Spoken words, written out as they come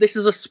This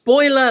is a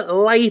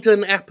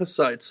spoiler-laden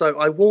episode, so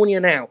I warn you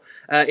now.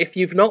 If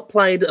you've not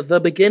played The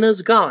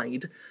Beginner's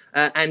Guide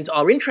and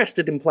are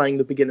interested in playing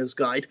The Beginner's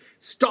Guide,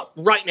 stop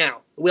right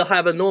now. We'll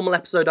have a normal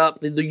episode up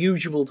the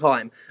usual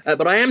time.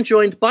 But I am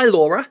joined by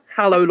Laura.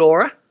 Hello,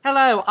 Laura.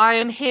 Hello, I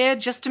am here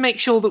just to make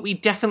sure that we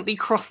definitely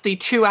cross the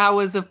 2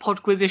 hours of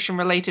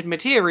Podquisition-related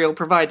material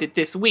provided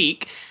this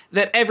week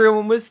that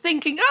everyone was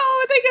thinking,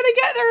 oh, are they going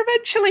to get there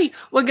eventually?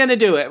 We're going to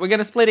do it. We're going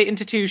to split it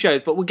into 2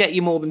 shows, but we'll get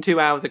you more than 2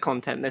 hours of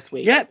content this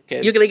week. Yeah,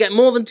 you're going to get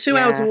more than 2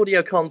 hours of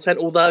audio content,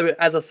 although,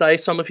 as I say,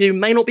 some of you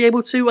may not be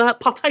able to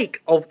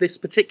partake of this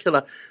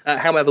particular,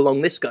 however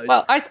long this goes.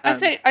 Well,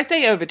 I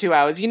say over 2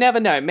 hours. You never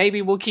know.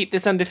 Maybe we'll keep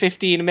this under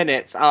 15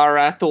 minutes,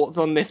 our thoughts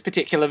on this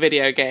particular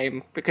video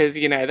game, because,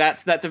 you know,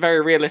 that's a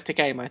very realistic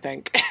aim, I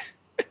think.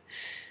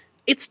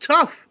 It's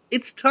tough.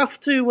 It's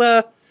tough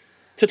to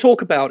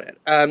talk about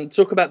it.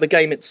 Talk about the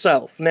game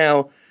itself.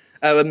 Now,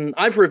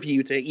 I've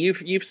reviewed it.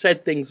 You've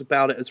said things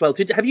about it as well.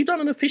 Have you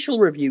done an official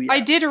review yet? I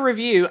did a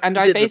review, and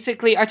I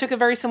took a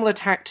very similar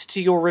tact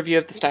to your review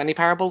of the Stanley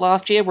Parable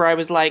last year, where I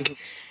was like,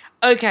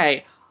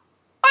 okay,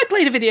 I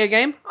played a video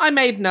game, I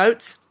made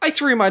notes, I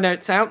threw my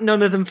notes out,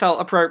 none of them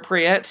felt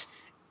appropriate.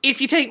 If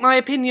you take my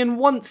opinion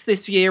once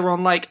this year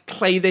on, like,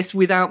 play this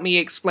without me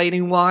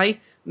explaining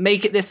why,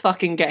 make it this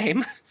fucking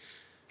game.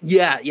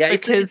 Yeah,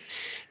 Because,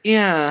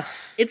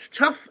 it's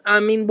tough. I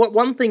mean,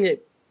 one thing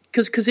that,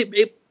 because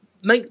it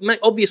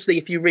obviously,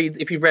 if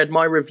you've read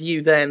my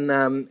review,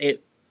 then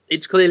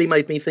it's clearly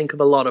made me think of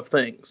a lot of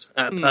things,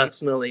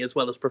 personally as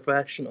well as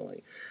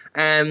professionally.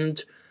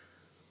 And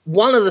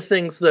one of the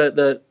things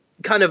that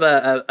kind of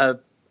a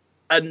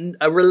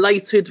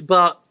related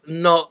but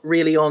not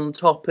really on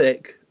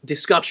topic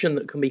discussion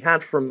that can be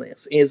had from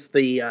this is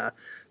the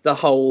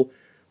whole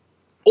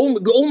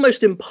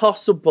almost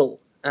impossible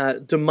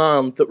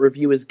demand that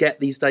reviewers get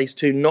these days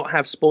to not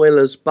have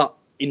spoilers but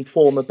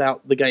inform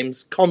about the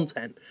game's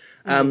content.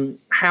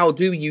 How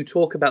do you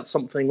talk about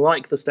something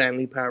like the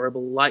Stanley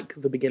Parable, like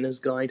the Beginner's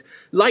Guide,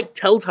 like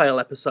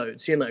Telltale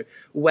episodes, you know,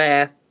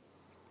 where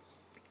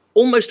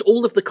almost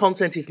all of the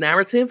content is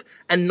narrative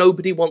and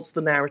nobody wants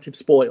the narrative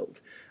spoiled?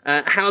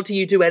 How do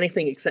you do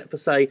anything except for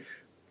say,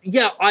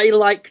 yeah, I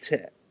liked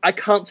it. I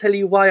can't tell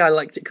you why I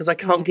liked it because I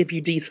can't give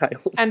you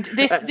details. And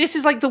this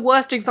is like the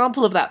worst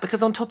example of that,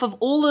 because on top of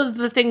all of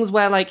the things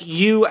where like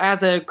you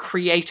as a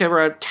creator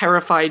are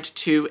terrified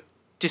to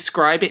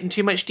describe it in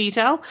too much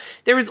detail,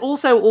 there is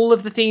also all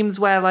of the themes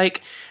where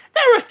like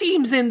there are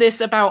themes in this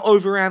about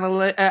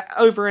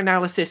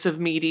over-analysis of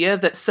media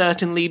that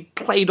certainly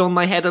played on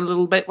my head a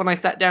little bit when I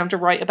sat down to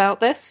write about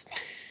this.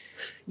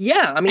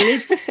 Yeah, I mean,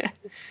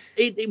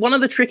 it's one of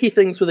the tricky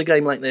things with a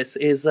game like this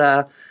is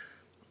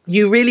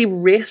you really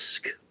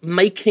risk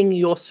making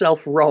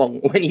yourself wrong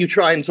when you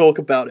try and talk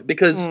about it,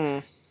 because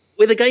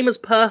with a game as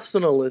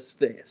personal as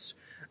this,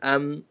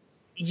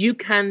 you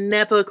can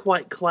never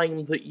quite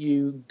claim that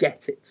you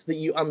get it, that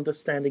you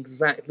understand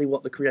exactly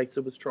what the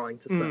creator was trying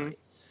to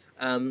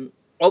say.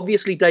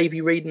 Obviously,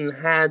 Davey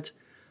Wreden had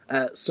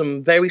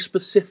some very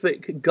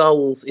specific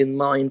goals in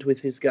mind with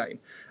his game.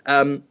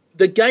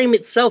 The game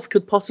itself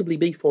could possibly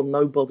be for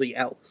nobody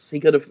else.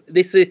 He could have...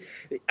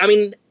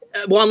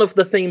 one of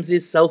the themes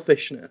is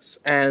selfishness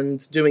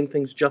and doing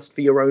things just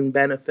for your own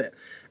benefit.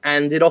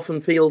 And it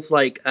often feels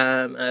like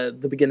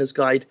The Beginner's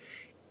Guide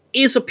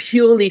is a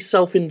purely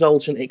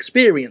self-indulgent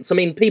experience. I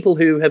mean, people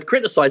who have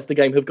criticised the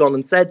game have gone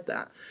and said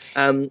that.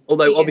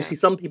 Although, obviously,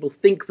 some people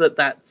think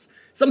that's...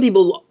 Some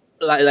people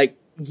like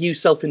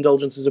use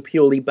self-indulgence as a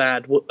purely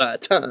bad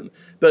term.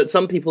 But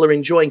some people are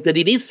enjoying that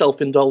it is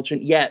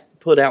self-indulgent, yet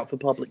put out for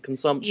public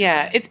consumption.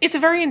 Yeah, it's a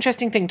very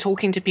interesting thing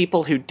talking to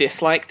people who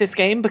dislike this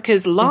game,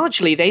 because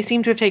largely they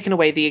seem to have taken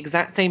away the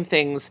exact same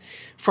things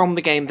from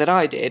the game that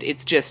I did.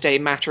 It's just a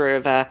matter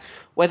of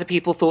whether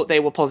people thought they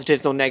were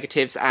positives or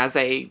negatives as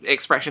a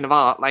expression of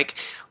art. Like,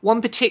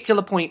 one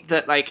particular point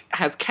that like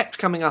has kept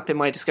coming up in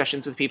my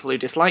discussions with people who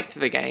disliked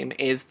the game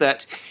is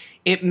that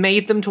it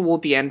made them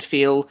toward the end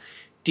feel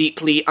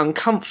deeply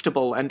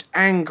uncomfortable and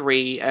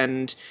angry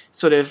and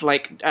sort of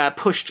like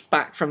pushed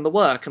back from the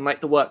work, and like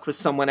the work was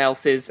someone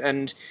else's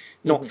and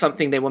not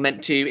something they were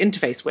meant to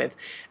interface with.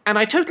 And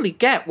I totally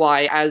get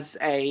why, as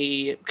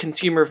a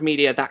consumer of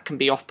media, that can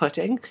be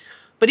off-putting.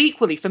 But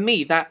equally, for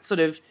me, that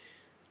sort of,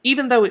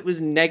 even though it was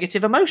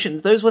negative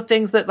emotions, those were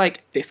things that,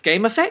 like, this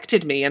game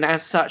affected me, and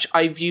as such,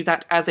 I view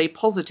that as a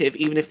positive,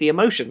 even if the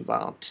emotions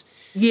aren't.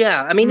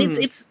 Yeah, I mean,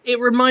 it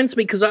reminds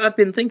me, because I've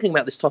been thinking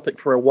about this topic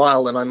for a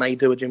while, and I may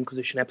do a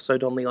Jimquisition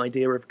episode on the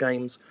idea of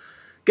games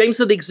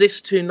that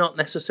exist to not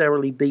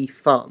necessarily be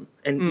fun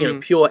and you know,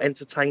 pure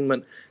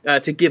entertainment,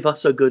 to give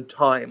us a good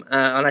time.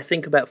 And I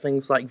think about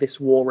things like This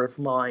War of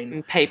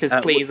Mine, Papers,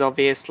 Please,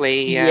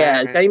 obviously.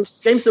 Yeah,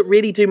 games that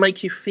really do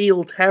make you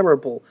feel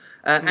terrible,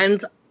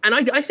 and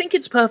I think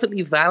it's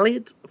perfectly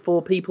valid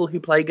for people who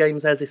play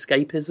games as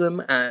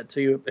escapism,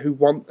 who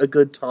want a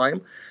good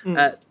time,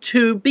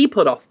 to be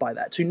put off by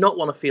that, to not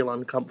want to feel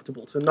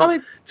uncomfortable,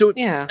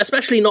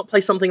 especially not play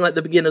something like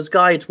The Beginner's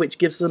Guide, which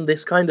gives them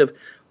this kind of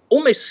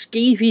almost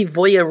skeevy,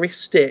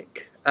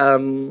 voyeuristic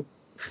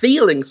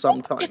feeling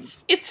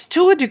sometimes. It's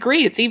to a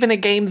degree. It's even a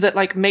game that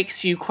like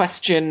makes you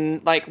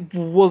question, like,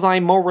 was I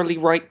morally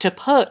right to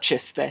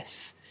purchase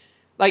this?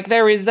 Like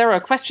there are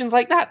questions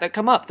like that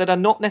come up that are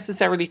not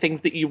necessarily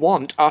things that you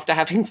want after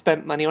having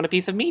spent money on a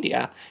piece of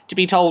media, to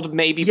be told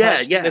maybe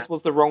purchasing this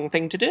was the wrong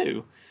thing to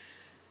do.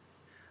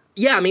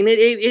 Yeah, I mean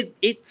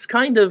it's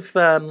kind of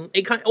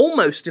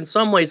almost in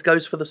some ways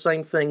goes for the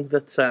same thing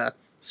that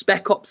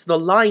Spec Ops: The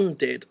Line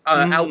did,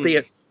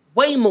 albeit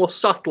way more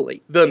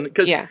subtly than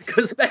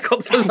because Spec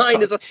Ops: The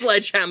Line is a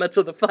sledgehammer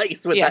to the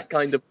face with that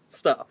kind of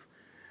stuff.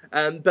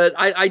 But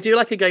I do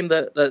like a game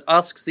that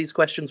asks these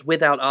questions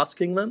without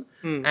asking them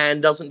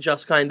and doesn't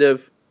just kind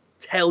of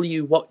tell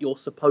you what you're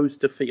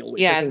supposed to feel,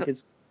 which I think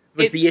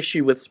was the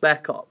issue with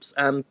Spec Ops.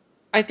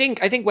 I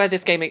think where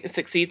this game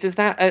succeeds is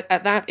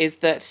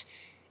that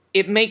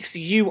it makes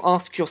you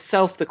ask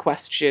yourself the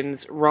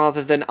questions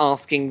rather than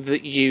asking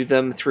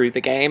them through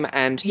the game.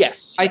 And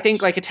I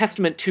think like a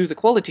testament to the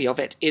quality of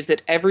it is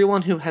that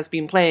everyone who has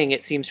been playing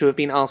it seems to have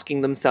been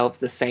asking themselves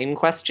the same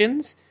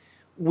questions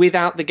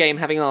without the game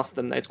having asked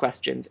them those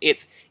questions.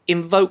 It's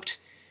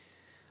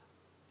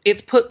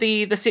put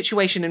the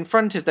situation in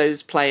front of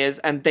those players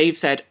and they've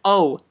said,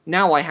 oh,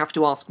 now I have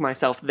to ask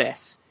myself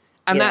this.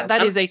 And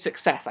that is a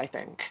success, I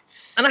think.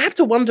 And I have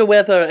to wonder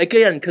whether,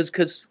 again,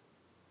 because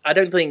I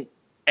don't think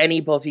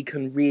anybody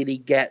can really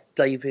get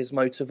Dave's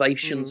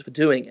motivations for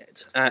doing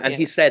it. And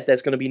he said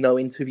there's going to be no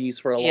interviews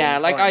for a long time. Yeah,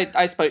 like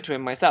I spoke to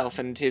him myself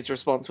and his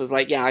response was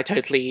like, yeah, I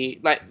totally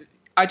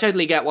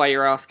get why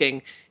you're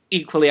asking.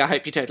 Equally, I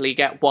hope you totally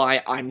get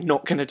why I'm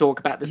not going to talk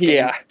about this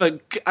game for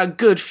a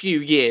good few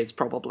years,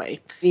 probably.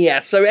 Yeah,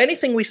 so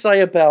anything we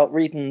say about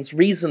Reedon's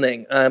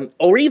reasoning,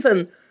 or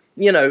even,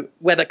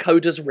 whether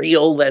Coda's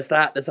real, there's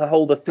a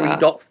whole the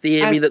three-dot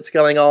theory that's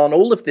going on,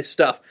 all of this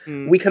stuff,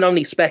 we can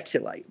only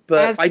speculate.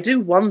 But I do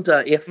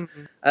wonder if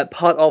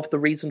part of the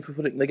reason for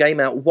putting the game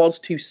out was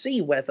to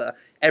see whether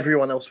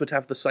everyone else would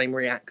have the same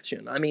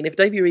reaction. I mean, if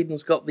Davey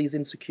Reedon's got these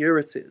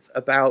insecurities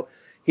about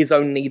his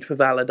own need for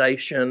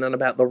validation and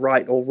about the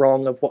right or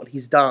wrong of what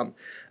he's done.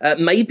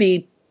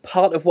 Maybe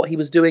part of what he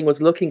was doing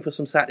was looking for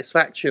some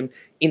satisfaction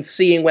in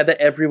seeing whether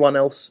everyone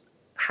else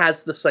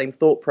has the same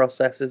thought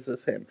processes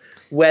as him,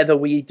 whether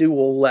we do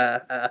all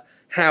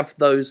have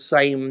those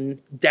same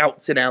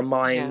doubts in our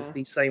minds,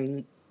 these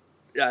same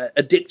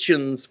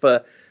addictions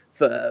for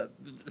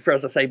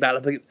as I say,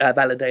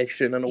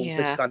 validation and all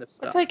this kind of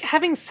stuff. It's like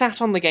having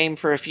sat on the game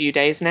for a few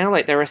days now,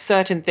 like there are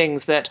certain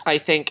things that I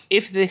think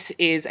if this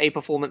is a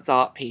performance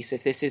art piece,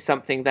 if this is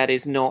something that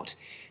is not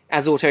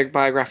as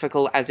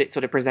autobiographical as it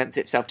sort of presents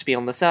itself to be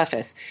on the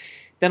surface,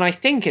 then I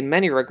think in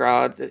many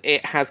regards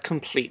it has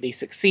completely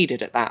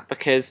succeeded at that,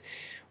 because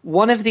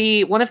one of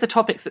the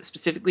topics that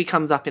specifically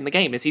comes up in the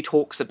game is he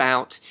talks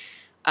about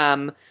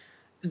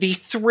the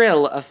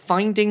thrill of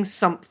finding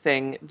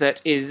something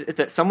that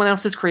someone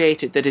else has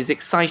created that is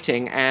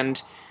exciting,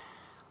 and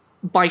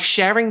by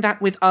sharing that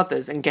with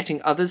others and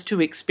getting others to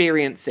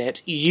experience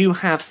it, you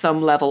have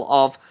some level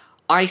of,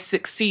 I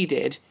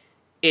succeeded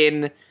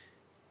in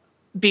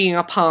being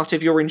a part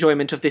of your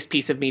enjoyment of this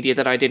piece of media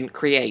that I didn't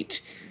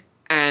create.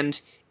 And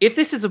if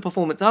this is a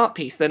performance art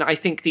piece, then I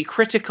think the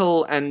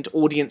critical and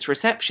audience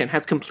reception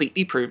has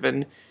completely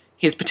proven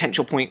his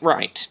potential point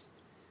right.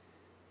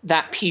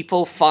 That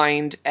people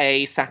find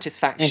a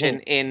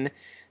satisfaction in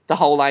the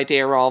whole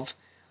idea of,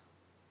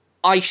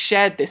 I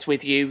shared this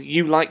with you,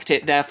 you liked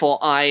it, therefore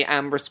I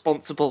am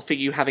responsible for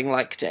you having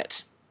liked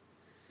it.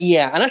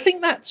 Yeah, and I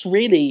think that's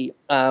really,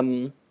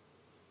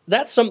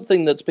 that's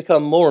something that's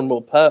become more and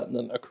more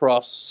pertinent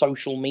across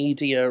social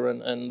media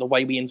and the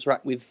way we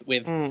interact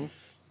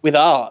with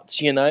art,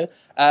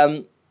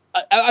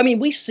 I mean,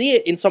 we see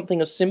it in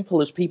something as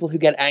simple as people who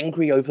get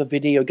angry over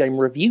video game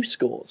review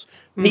scores.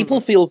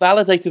 People feel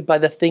validated by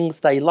the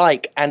things they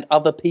like and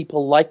other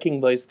people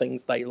liking those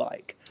things they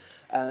like.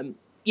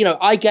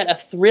 I get a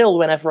thrill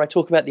whenever I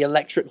talk about the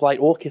Electric Light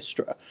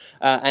Orchestra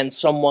and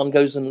someone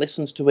goes and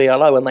listens to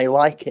ELO and they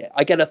like it.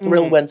 I get a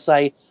thrill when,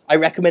 say, I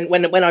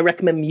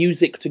recommend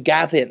music to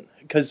Gavin,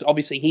 because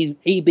obviously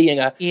he being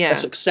a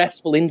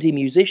successful indie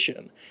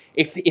musician,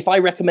 if I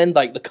recommend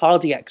like the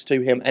Cardiacs to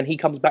him and he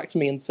comes back to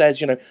me and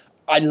says,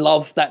 I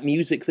love that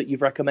music that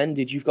you've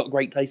recommended, you've got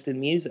great taste in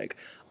music,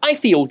 I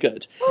feel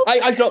good.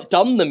 I've not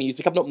done the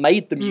music, I've not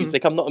made the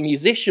music, I'm not a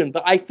musician,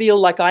 but I feel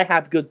like I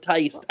have good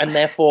taste, and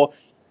therefore,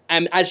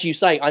 as you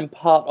say, I'm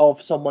part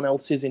of someone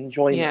else's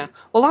enjoyment. Yeah.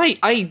 Well,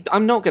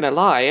 I'm not going to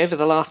lie, over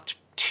the last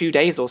 2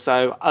 days or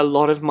so, a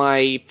lot of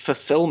my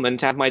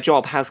fulfillment at my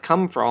job has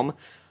come from,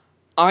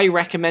 I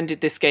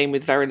recommended this game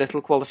with very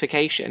little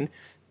qualification.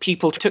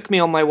 People took me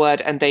on my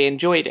word and they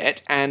enjoyed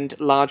it, and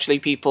largely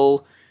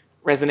people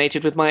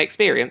resonated with my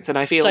experience. And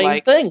I feel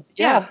Same thing.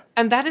 Yeah.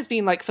 And that has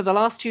been, like, for the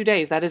last 2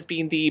 days, that has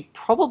been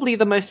probably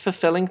the most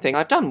fulfilling thing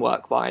I've done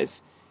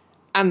work-wise.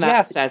 And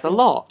that says a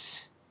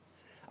lot.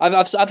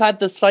 I've had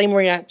the same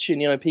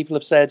reaction. People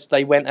have said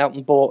they went out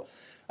and bought,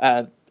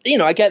 I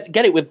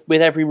get it with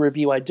every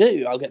review I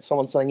do. I'll get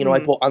someone saying, I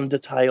bought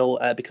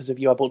Undertale because of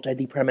you. I bought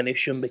Deadly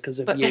Premonition because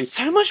of you. But there's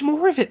so much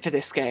more of it for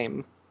this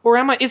game. Or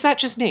is that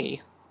just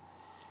me?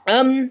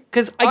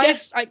 Because I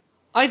guess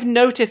I've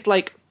noticed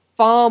like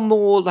far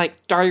more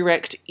like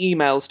direct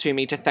emails to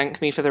me to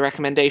thank me for the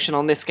recommendation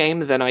on this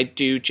game than I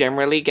do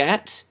generally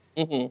get.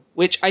 Mhm.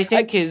 Which I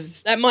think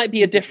is that might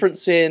be a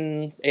difference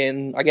in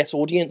I guess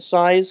audience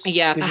size.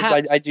 Yeah, because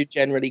perhaps. I do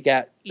generally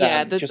get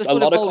the just sort a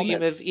of lot of volume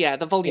comments.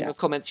 the volume of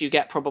comments you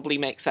get probably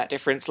makes that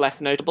difference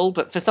less notable.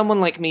 But for someone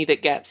like me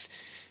that gets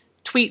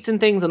tweets and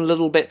things and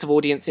little bits of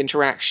audience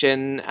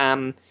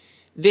interaction,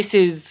 this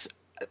is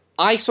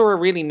I saw a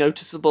really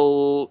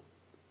noticeable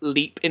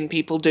leap in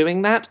people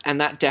doing that, and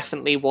that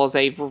definitely was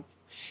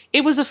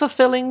it was a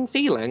fulfilling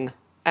feeling,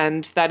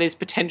 and that is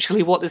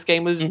potentially what this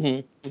game was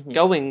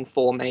going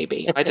for.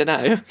 Maybe I don't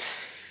know.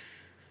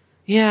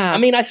 Yeah, I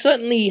mean, I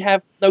certainly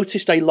have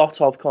noticed a lot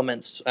of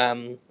comments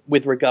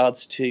with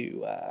regards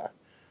to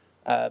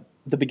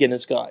the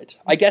beginner's guide.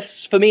 I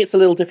guess for me it's a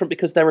little different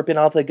because there have been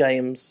other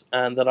games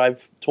that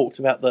I've talked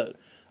about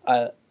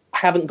that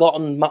haven't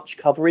gotten much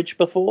coverage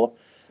before,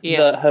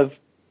 that have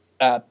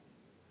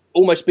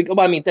almost been...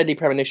 Well, I mean, Deadly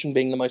Premonition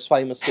being the most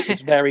famous. It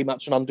was very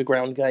much an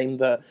underground game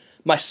that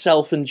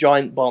myself and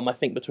Giant Bomb, I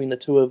think between the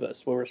two of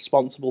us, were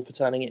responsible for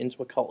turning it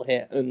into a cult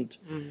hit,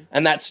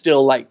 and that's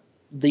still like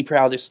the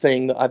proudest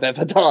thing that I've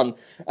ever done.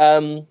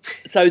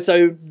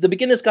 So the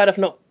beginner's guide, I've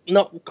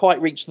not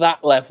quite reached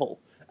that level,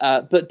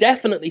 but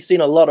definitely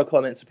seen a lot of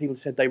comments of people who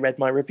said they read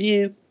my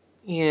review,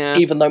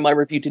 even though my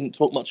review didn't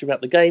talk much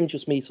about the game,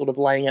 just me sort of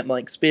laying out my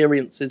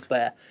experiences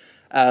there.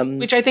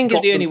 Which I think is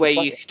the only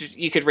way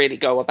you could really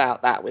go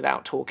about that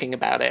without talking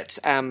about it.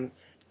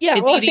 Yeah,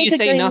 it's well, either you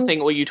say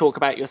nothing or you talk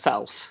about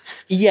yourself.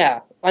 Yeah,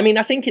 I mean,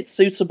 I think it's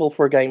suitable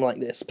for a game like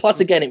this. Plus,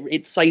 again,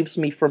 it saves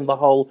me from the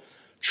whole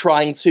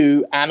trying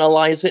to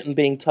analyze it and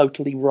being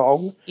totally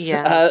wrong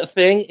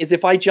thing. Is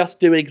if I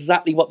just do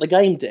exactly what the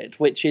game did,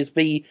 which is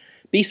be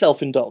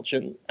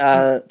self-indulgent,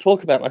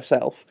 talk about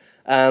myself,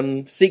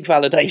 seek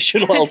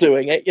validation while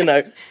doing it,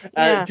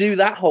 do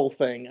that whole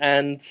thing,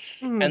 and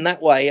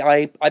that way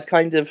I've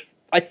kind of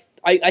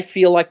I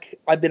feel like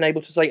I've been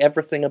able to say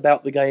everything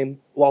about the game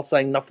while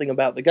saying nothing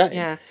about the game.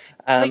 Yeah.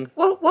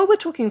 While we're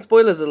talking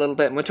spoilers a little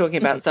bit and we're talking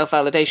about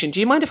self-validation, do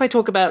you mind if I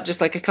talk about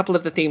just like a couple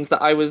of the themes that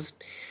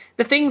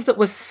the things that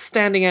were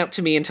standing out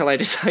to me until I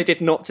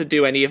decided not to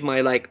do any of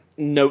my like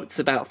notes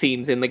about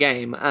themes in the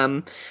game?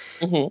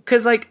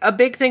 Because like a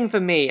big thing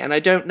for me, and I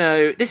don't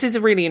know, this is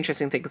a really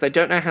interesting thing because I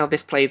don't know how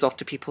this plays off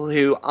to people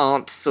who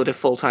aren't sort of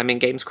full-time in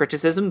games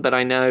criticism, but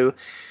I know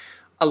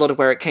a lot of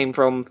where it came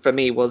from for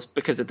me was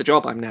because of the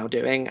job I'm now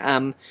doing.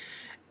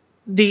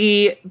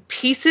 The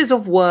pieces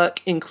of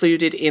work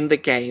included in the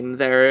game,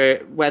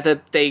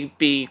 whether they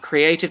be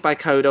created by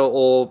Coda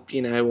or,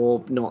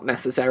 or not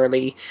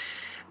necessarily,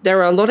 there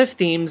are a lot of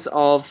themes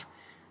of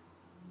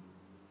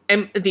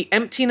the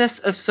emptiness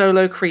of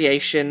solo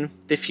creation,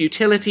 the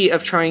futility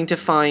of trying to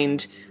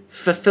find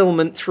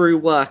fulfillment through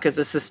work as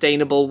a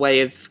sustainable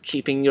way of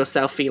keeping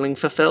yourself feeling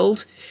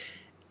fulfilled,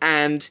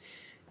 and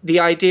the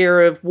idea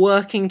of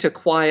working to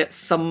quiet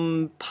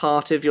some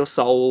part of your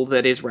soul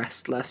that is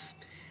restless.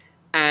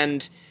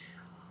 And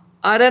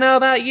I don't know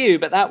about you,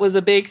 but that was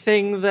a big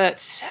thing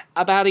that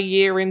about a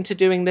year into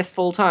doing this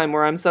full time,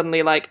 where I'm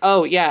suddenly like,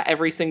 oh yeah,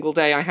 every single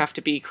day I have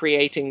to be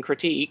creating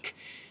critique.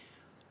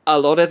 A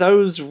lot of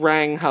those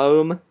rang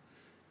home.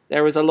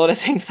 There was a lot of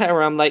things there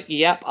where I'm like,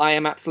 yep, I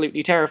am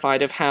absolutely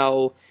terrified of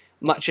how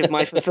much of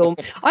my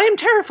fulfillment... I am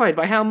terrified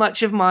by how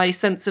much of my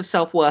sense of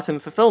self-worth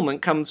and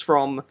fulfillment comes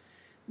from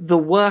the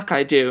work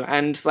I do,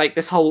 and like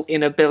this whole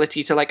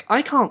inability to like,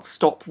 I can't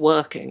stop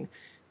working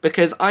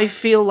because I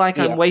feel like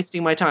I'm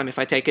wasting my time if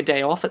I take a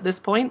day off at this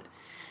point.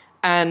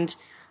 And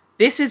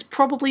this is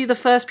probably the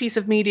first piece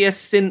of media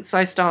since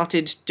I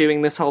started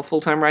doing this whole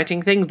full-time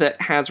writing thing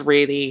that has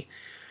really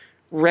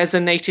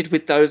resonated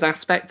with those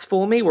aspects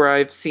for me, where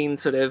I've seen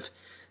sort of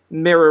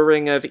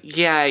mirroring of,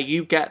 yeah,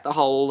 you get the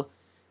whole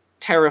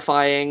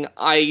terrifying,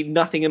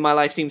 nothing in my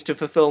life seems to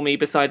fulfill me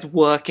besides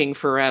working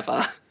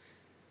forever.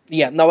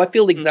 Yeah, no, I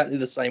feel exactly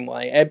the same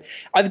way.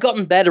 I've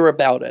gotten better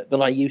about it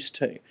than I used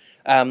to.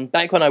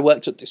 Back when I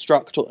worked at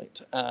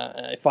Destructoid,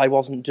 if I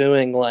wasn't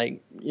doing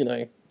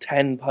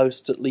 10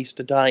 posts at least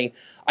a day,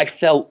 I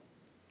felt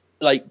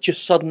like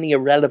just suddenly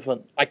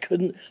irrelevant. I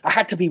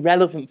had to be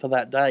relevant for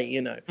that day,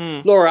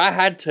 Laura, I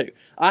had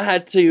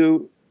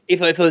to,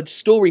 if a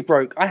story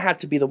broke, I had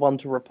to be the one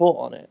to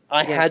report on it.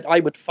 I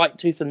would fight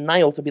tooth and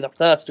nail to be the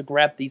first to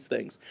grab these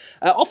things.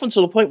 Often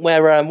to the point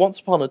where once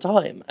upon a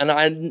time,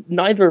 and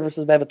neither of us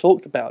have ever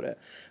talked about it,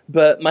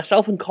 but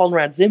myself and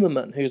Conrad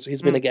Zimmerman, who's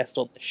been a guest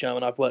on the show,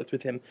 and I've worked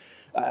with him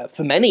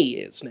for many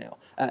years now,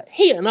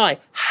 he and I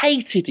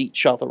hated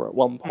each other at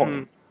one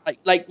point.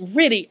 Like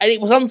really, and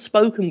it was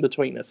unspoken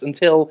between us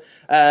until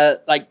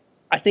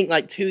I think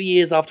like 2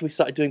 years after we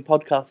started doing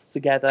podcasts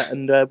together,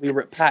 and we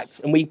were at PAX,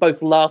 and we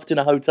both laughed in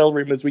a hotel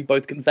room as we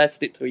both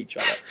confessed it to each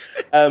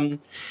other,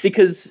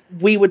 because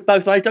we would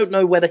both. I don't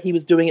know whether he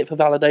was doing it for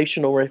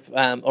validation or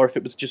if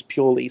it was just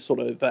purely sort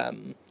of.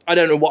 I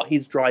don't know what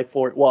his drive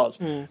for it was,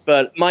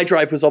 but my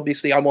drive was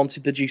obviously I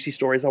wanted the juicy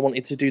stories. I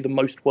wanted to do the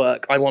most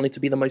work. I wanted to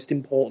be the most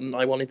important.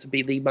 I wanted to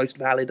be the most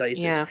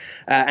validated. Yeah.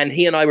 And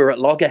he and I were at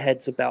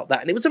loggerheads about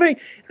that, and it was kind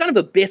of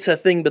a bitter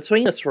thing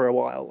between us for a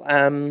while.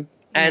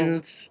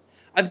 And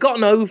I've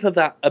gotten over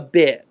that a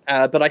bit,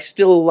 but I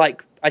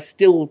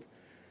still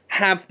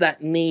have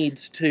that need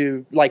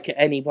to, like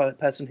any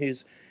person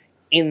who's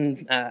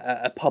in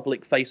a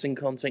public-facing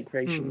content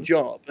creation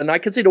job. And I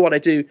consider what I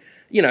do,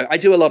 I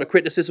do a lot of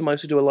criticism, I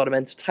also do a lot of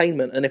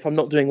entertainment, and if I'm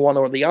not doing one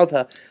or the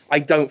other, I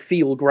don't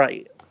feel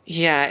great.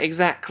 Yeah,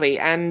 exactly.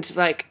 And,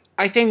 like,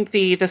 I think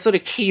the sort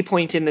of key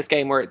point in this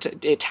game where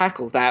it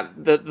tackles that,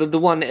 the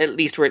one at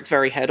least where it's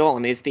very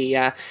head-on, is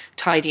the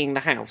tidying the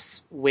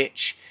house,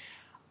 which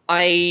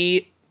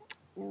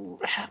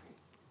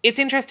it's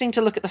interesting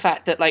to look at the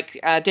fact that, like,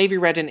 Davey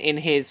Redden in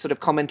his sort of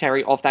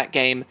commentary of that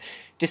game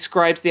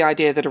describes the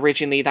idea that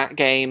originally that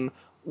game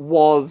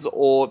was,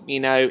 or,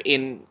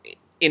 in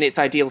its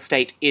ideal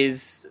state,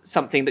 is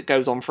something that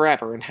goes on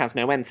forever and has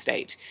no end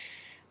state.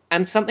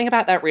 And something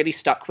about that really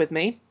stuck with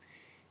me.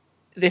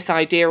 This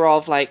idea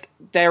of, like,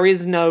 there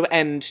is no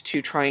end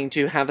to trying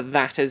to have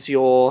that as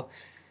your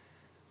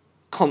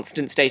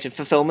constant state of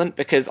fulfillment,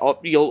 because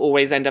you'll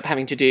always end up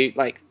having to do,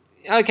 like,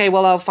 okay,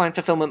 well, I'll find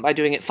fulfillment by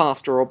doing it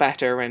faster or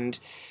better, and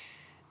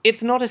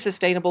it's not a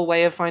sustainable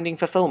way of finding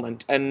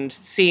fulfillment. And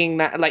seeing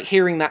that, like,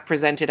 hearing that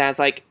presented as,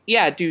 like,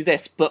 yeah, do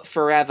this, but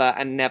forever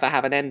and never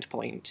have an end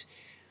point,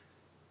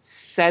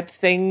 said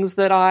things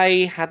that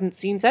I hadn't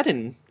seen said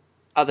in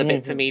other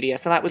bits of media,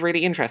 so that was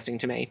really interesting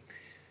to me.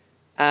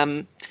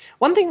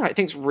 One thing I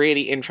think's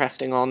really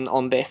interesting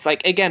on this,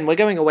 like, again, we're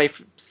going away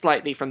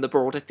slightly from the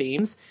broader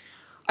themes.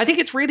 I think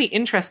it's really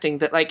interesting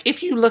that, like,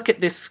 if you look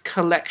at this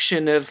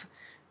collection of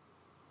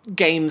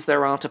games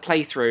there are to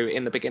play through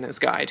in the beginner's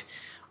guide,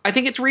 I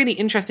think it's really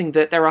interesting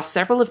that there are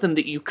several of them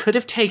that you could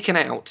have taken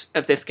out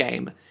of this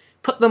game,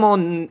 put them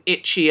on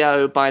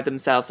itch.io by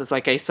themselves as,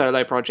 like, a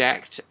solo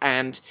project,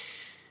 and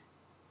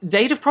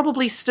they'd have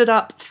probably stood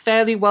up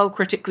fairly well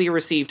critically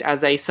received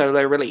as a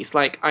solo release.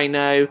 Like, I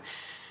know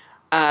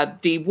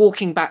the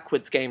Walking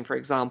Backwards game, for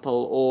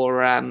example,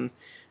 or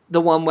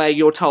the one where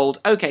you're told,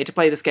 okay, to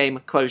play this game,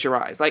 close your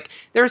eyes. Like,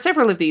 there are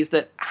several of these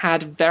that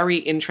had very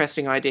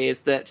interesting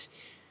ideas that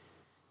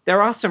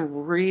there are some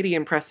really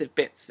impressive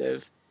bits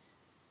of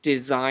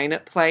design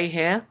at play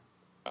here.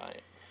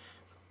 Right.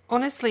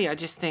 Honestly, I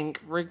just think,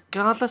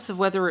 regardless of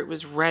whether it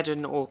was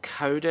Redden or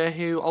Coda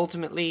who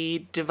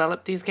ultimately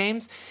developed these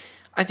games,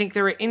 I think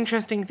there are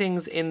interesting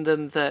things in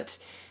them that,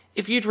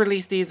 if you'd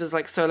release these as,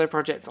 like, solo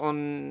projects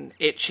on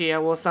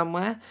itch.io or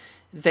somewhere,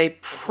 they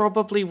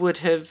probably would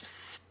have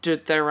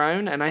stood their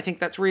own, and I think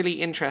that's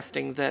really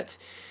interesting that,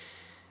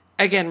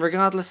 again,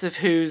 regardless of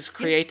who's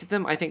created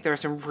them, I think there are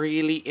some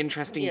really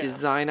interesting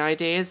design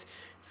ideas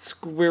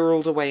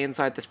squirreled away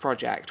inside this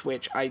project,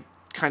 which I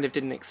kind of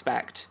didn't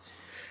expect.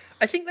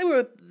 I think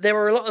there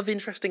were a lot of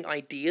interesting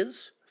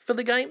ideas for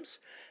the games,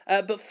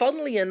 but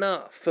funnily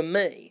enough, for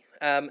me,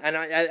 and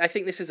I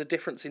think this is a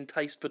difference in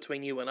taste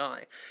between you and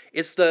I,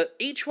 is that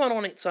each one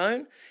on its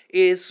own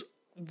is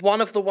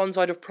one of the ones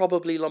I'd have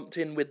probably lumped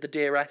in with the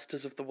Dear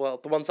Esthers of the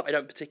world, the ones that I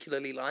don't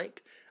particularly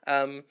like.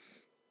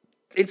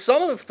 In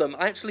some of them,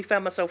 I actually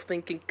found myself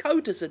thinking,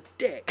 Coda's a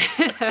dick.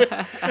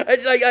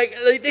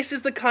 This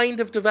is the kind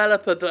of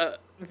developer that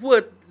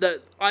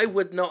I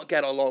would not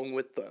get along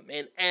with them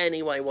in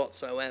any way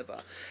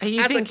whatsoever. Are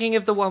you thinking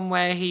of the one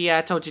where he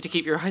told you to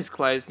keep your eyes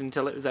closed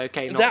until it was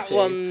okay not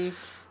to?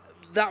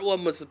 That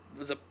one was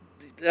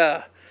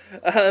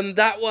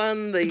that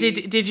one.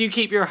 Did you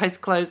keep your eyes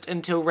closed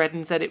until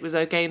Redden said it was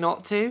okay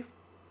not to?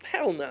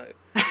 Hell no.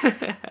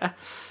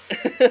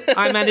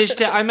 I managed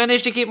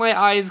to keep my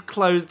eyes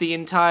closed the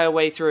entire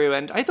way through,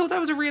 and I thought that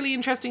was a really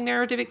interesting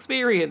narrative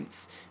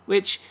experience,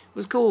 which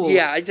was cool.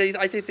 Yeah, I do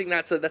think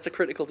that's a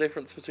critical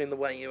difference between the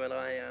way you and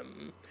I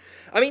am.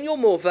 I mean, you're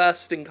more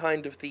versed in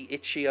kind of the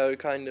itch.io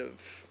kind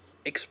of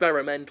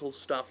experimental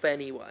stuff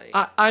anyway.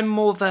 I'm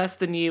more versed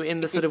than you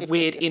in the sort of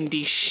weird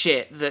indie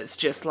shit that's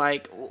just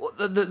like,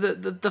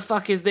 the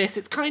fuck is this?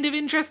 It's kind of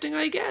interesting,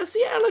 I guess.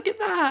 Yeah, look at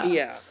that.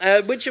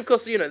 Yeah, which of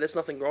course, there's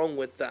nothing wrong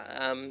with that.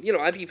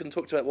 I've even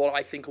talked about what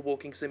I think a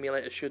walking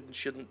simulator should and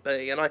shouldn't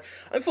be, and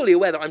I'm fully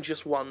aware that I'm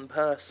just one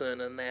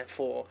person, and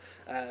therefore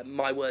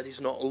my word is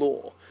not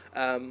law.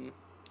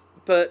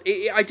 But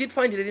I did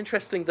find it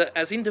interesting that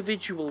as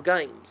individual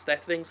games, they're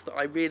things that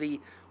I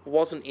really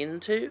wasn't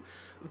into.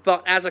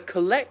 But as a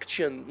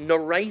collection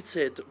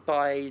narrated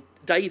by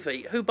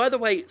Davey, who, by the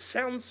way,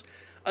 sounds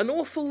an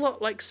awful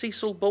lot like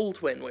Cecil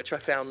Baldwin, which I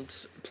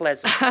found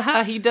pleasant.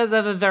 He does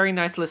have a very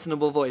nice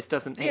listenable voice,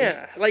 doesn't he?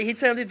 Yeah, like he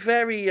sounded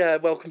very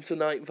Welcome to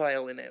Night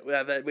Vale in it,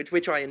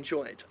 which I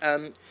enjoyed.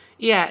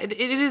 Yeah, it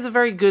is a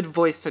very good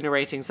voice for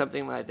narrating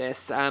something like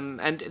this,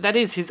 and that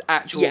is his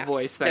actual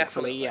voice,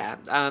 thankfully.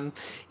 Definitely. Yeah,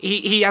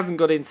 he hasn't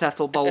got in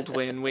Cecil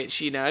Baldwin,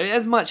 which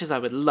as much as I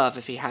would love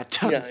if he had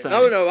done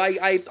so. No,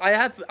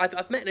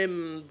 I've met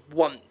him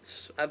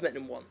once.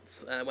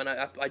 When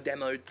I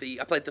demoed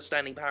I played the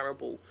Standing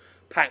Parable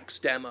PAX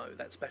demo,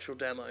 that special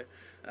demo.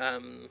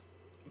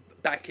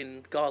 Back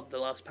in the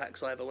last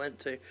PAX I ever went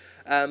to.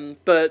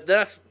 But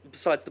that's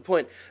besides the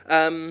point.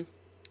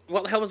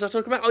 What the hell was I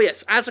talking about? Oh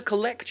yes, as a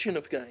collection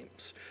of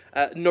games,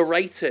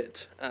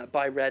 narrated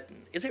by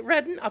Redden. Is it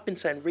Redden? I've been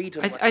saying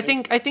Redden. I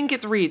think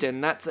it's Redden.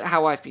 That's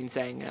how I've been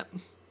saying it.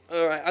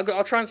 All right,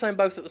 I'll try and say them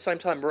both at the same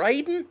time.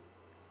 Raiden.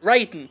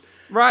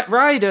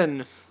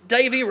 Raiden.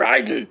 Davey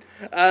Raiden.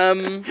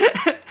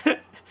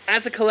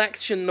 As a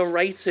collection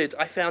narrated,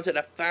 I found it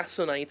a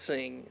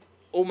fascinating,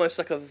 almost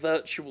like a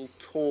virtual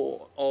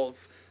tour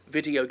of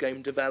video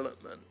game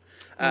development.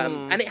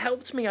 And it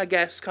helped me, I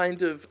guess,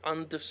 kind of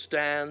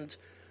understand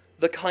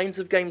the kinds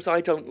of games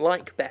I don't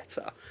like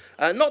better.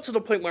 Not to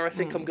the point where I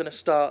think I'm going to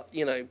start,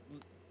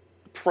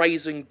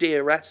 praising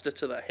Dear Esther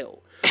to the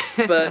hill,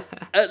 but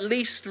at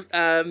least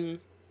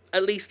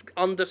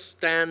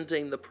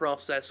understanding the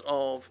process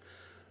of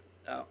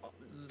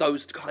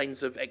those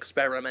kinds of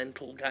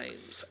experimental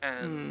games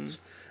and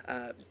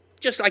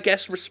just, I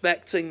guess,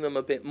 respecting them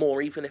a bit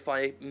more, even if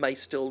I may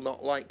still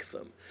not like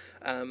them.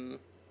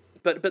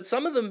 But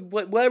some of them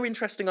were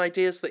interesting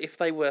ideas that if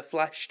they were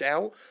fleshed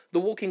out, the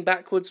Walking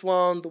Backwards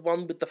one, the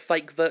one with the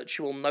fake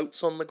virtual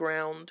notes on the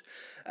ground,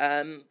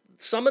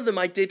 some of them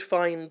I did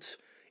find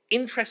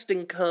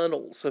interesting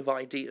kernels of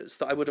ideas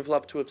that I would have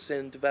loved to have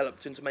seen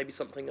developed into maybe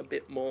something a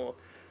bit more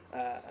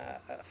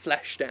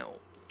fleshed out.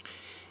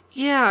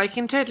 Yeah, I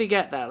can totally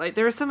get that. Like,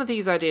 there are some of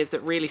these ideas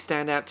that really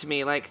stand out to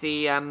me, like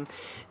the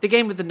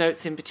game with the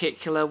notes in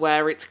particular,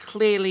 where it's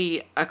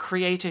clearly a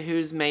creator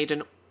who's made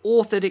an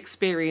authored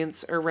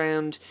experience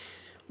around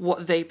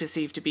what they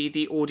perceive to be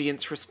the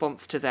audience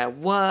response to their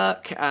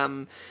work.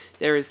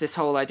 There is this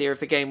whole idea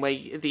of the game where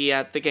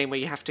the game where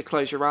you have to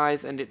close your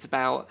eyes, and it's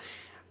about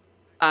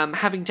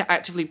having to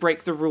actively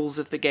break the rules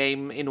of the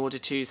game in order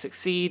to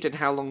succeed, and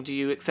how long do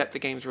you accept the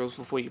game's rules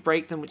before you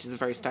break them, which is a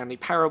very Stanley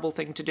Parable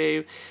thing to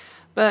do.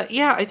 But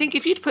yeah, I think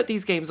if you'd put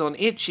these games on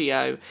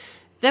itch.io,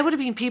 there would have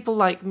been people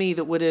like me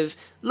that would have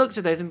looked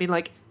at those and been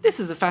like, this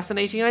is a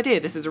fascinating idea,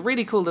 this is a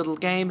really cool little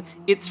game,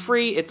 it's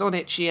free, it's on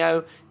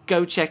itch.io,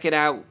 go check it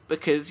out,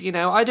 because,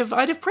 I'd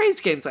have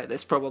praised games like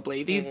this,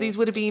 probably. These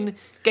would have been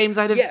games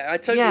I'd have... Yeah, I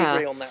totally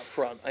agree on that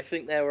front. I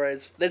think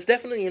there's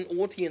definitely an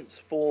audience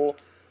for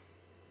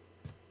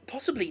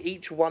possibly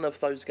each one of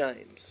those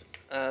games.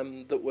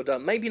 That would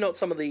maybe not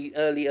some of the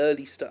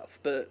early stuff,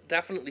 but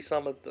definitely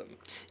some of them.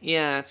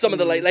 Yeah. Some of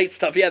the late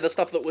stuff, the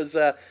stuff that was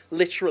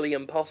literally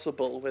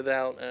impossible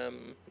without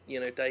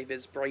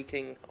David's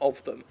breaking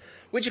of them.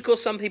 Which of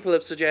course some people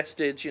have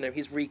suggested,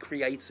 he's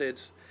recreated.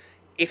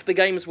 If the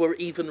games were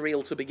even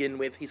real to begin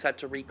with, he's had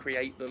to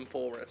recreate them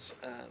for us.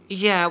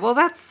 Yeah, well,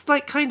 that's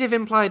kind of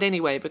implied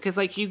anyway, because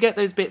you get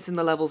those bits in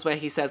the levels where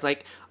he says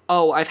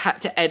oh, I've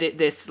had to edit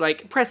this,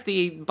 press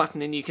the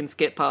button and you can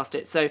skip past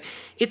it. So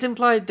it's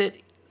implied that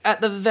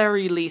at the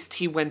very least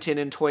he went in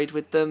and toyed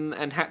with them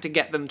and had to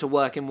get them to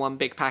work in one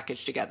big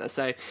package together.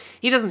 So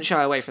he doesn't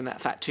shy away from that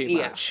fact too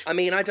much. I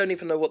mean, I don't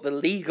even know what the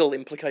legal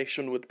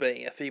implication would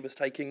be if he was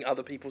taking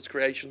other people's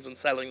creations and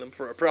selling them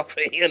for a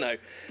profit,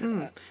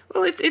 Well,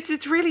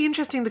 it's really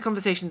interesting, the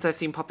conversations I've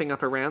seen popping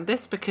up around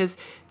this, because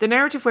the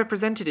narrative we're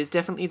presented is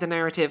definitely the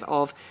narrative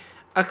of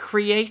a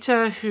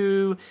creator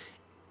who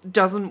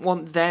doesn't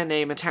want their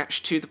name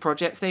attached to the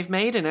projects they've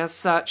made, and as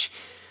such,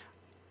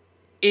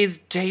 is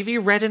Davey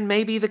Redden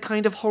maybe the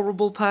kind of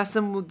horrible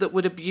person that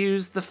would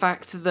abuse the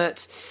fact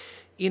that,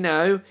 he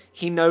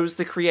knows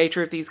the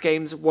creator of these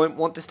games won't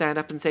want to stand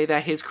up and say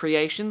they're his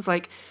creations?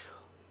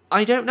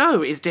 I don't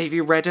know. Is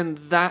Davey Redden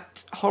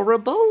that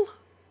horrible?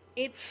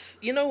 It's,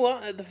 you know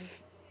what,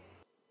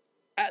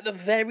 at the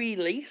very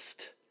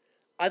least,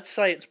 I'd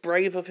say it's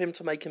brave of him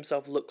to make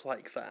himself look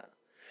like that.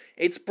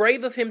 It's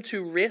brave of him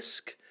to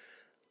risk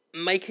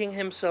making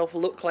himself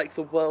look like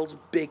the world's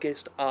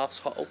biggest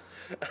arsehole.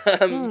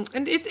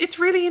 And it's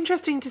really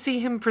interesting to see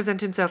him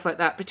present himself like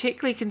that,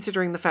 particularly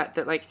considering the fact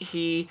that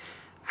he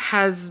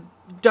has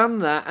done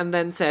that and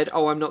then said,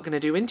 oh, I'm not going to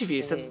do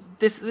interviews. So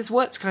this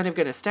work's kind of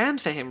going to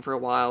stand for him for a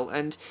while.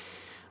 And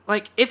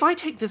if I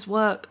take this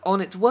work on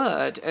its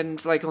word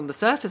and on the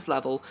surface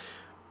level,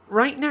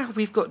 right now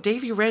we've got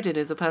Davey Redden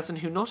as a person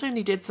who not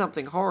only did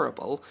something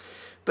horrible,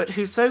 but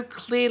who so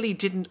clearly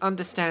didn't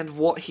understand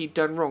what he'd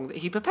done wrong that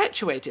he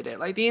perpetuated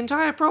it. The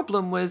entire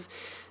problem was,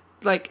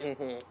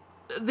 the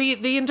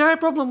entire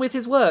problem with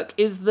his work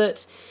is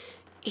that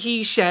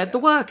he shared the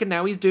work and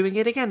now he's doing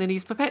it again and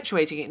he's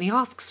perpetuating it and he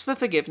asks for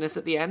forgiveness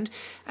at the end,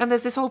 and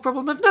there's this whole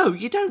problem of, no,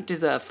 you don't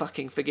deserve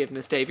fucking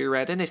forgiveness, Davy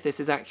Redden, if this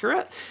is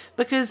accurate,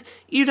 because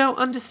you don't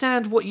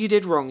understand what you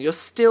did wrong. You're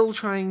still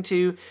trying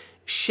to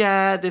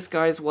share this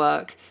guy's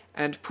work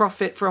and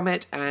profit from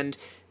it, and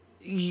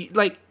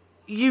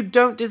you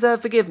don't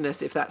deserve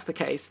forgiveness if that's the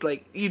case.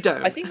 Like, you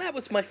don't. I think that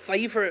was my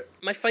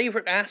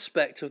favourite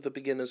aspect of the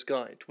beginner's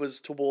guide, was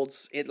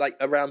towards it, like,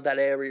 around that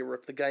area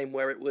of the game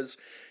where it was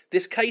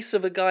this case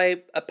of a guy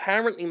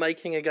apparently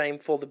making a game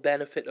for the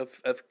benefit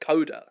of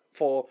Coda,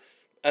 for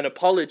an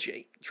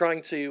apology,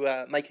 trying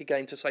to make a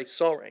game to say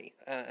sorry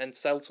and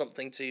sell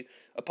something to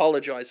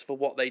apologise for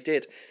what they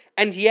did.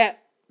 And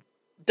yet,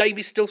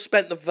 Davey still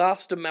spent the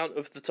vast amount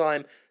of the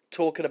time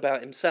talking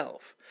about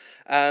himself.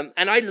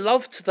 And I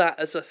loved that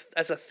as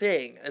a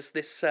thing, as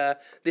this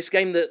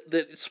game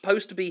that is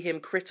supposed to be him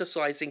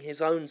criticising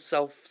his own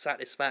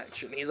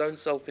self-satisfaction, his own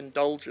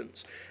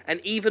self-indulgence.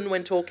 And even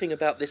when talking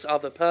about this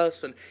other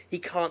person, he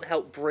can't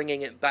help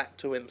bringing it back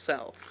to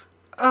himself.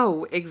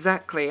 Oh,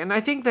 exactly. And I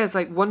think there's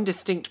like one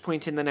distinct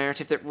point in the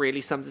narrative that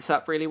really sums this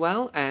up really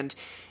well, and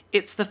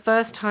it's the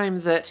first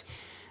time that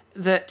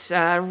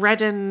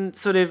Redden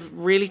sort of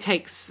really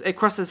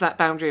crosses that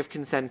boundary of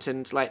consent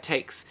and like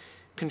takes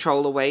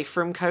control away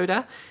from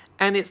Coda.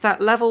 And it's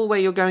that level where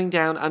you're going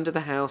down under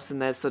the house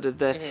and there's sort of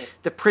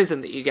the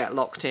prison that you get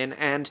locked in.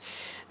 And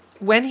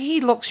when he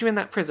locks you in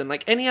that prison,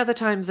 like any other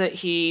time that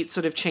he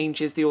sort of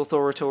changes the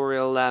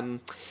authorial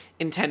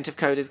intent of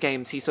Coda's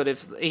games,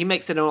 he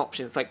makes it an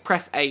option. It's like,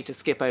 press A to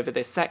skip over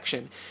this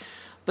section.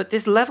 But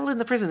this level in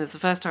the prison is the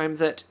first time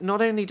that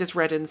not only does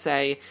Redden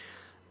say,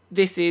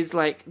 this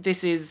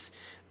is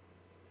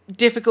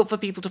difficult for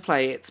people to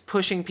play, it's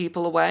pushing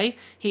people away.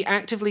 He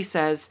actively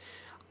says,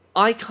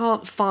 I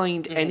can't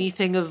find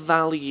anything of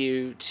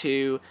value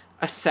to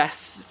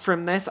assess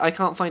from this. I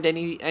can't find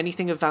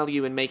anything of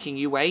value in making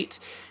you wait.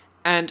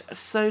 And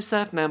so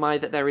certain am I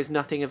that there is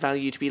nothing of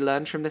value to be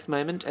learned from this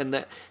moment and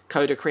that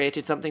Coda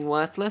created something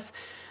worthless,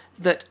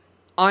 that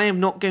I am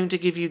not going to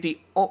give you the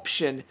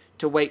option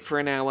to wait for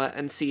an hour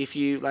and see if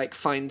you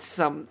find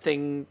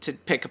something to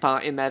pick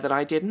apart in there that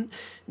I didn't.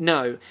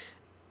 No.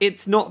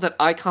 It's not that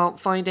I can't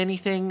find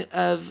anything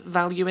of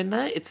value in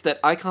there, it's that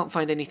I can't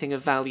find anything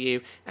of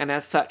value, and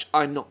as such,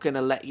 I'm not going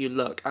to let you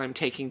look. I'm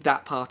taking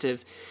that part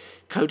of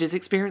Coda's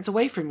experience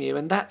away from you,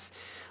 and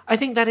I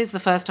think that is the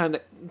first time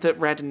that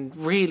Redden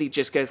really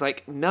just goes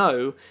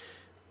no,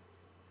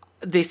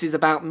 this is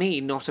about me,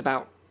 not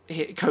about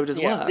Coda's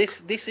work.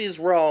 This is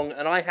wrong,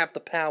 and I have the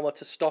power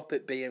to stop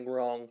it being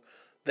wrong,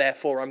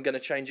 therefore I'm going to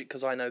change it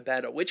because I know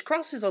better, which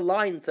crosses a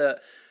line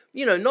that,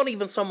 not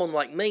even someone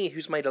like me,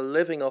 who's made a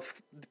living off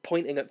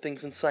pointing at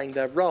things and saying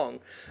they're wrong,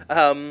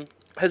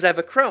 has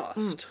ever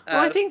crossed.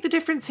 Well, I think the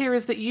difference here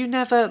is that you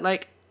never,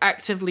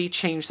 actively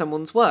change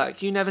someone's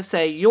work. You never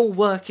say, your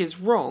work is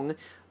wrong,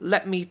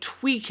 let me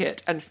tweak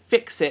it and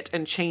fix it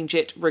and change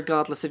it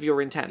regardless of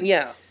your intent.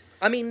 Yeah.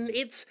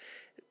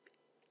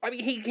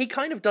 He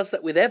kind of does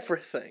that with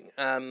everything,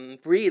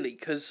 really,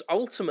 because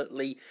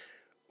ultimately,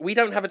 we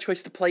don't have a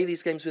choice to play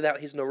these games without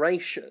his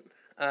narration,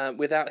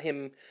 without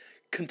him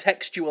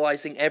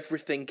contextualizing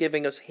everything,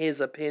 giving us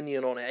his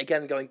opinion on it.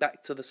 Again, going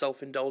back to the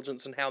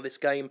self-indulgence and how this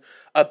game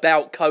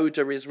about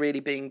Coda is really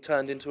being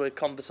turned into a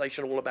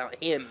conversation all about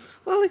him.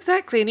 Well,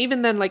 exactly, and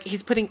even then,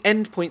 he's putting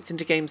endpoints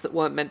into games that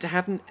weren't meant to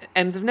have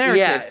ends of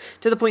narratives,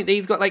 to the point that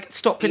he's got,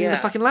 stop pinning the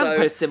fucking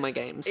lampposts in my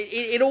games.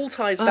 It all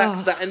ties back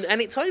to that, and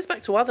it ties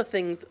back to other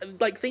things,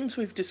 things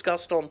we've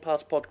discussed on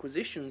past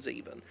Podquisitions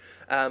even,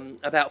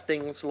 about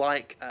things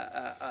like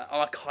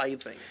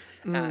archiving,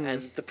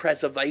 and the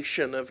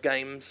preservation of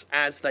games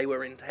as they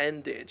were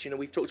intended.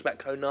 We've talked about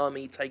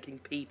Konami taking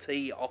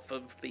PT off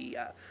of the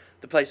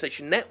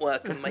PlayStation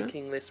Network and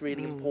making this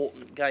really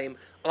important game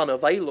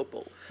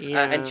unavailable.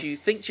 And you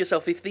think to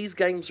yourself, if these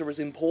games are as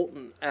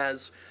important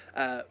as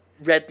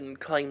Redden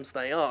claims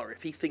they are,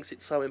 if he thinks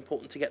it's so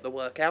important to get the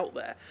work out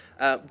there,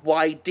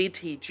 why did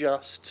he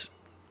just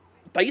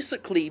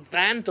basically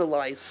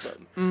vandalize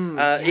them?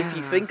 If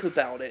you think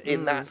about it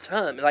in that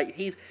term,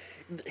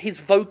 his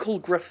vocal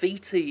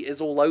graffiti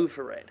is all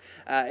over it.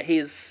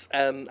 His,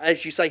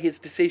 as you say, his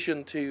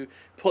decision to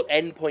put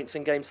endpoints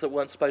in games that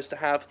weren't supposed to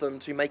have them,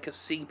 to make us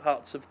see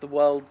parts of the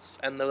worlds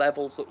and the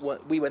levels that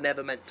we were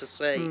never meant to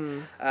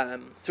see,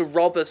 to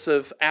rob us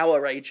of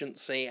our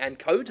agency and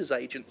Coda's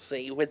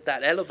agency with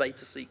that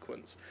elevator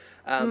sequence.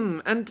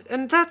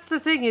 And that's the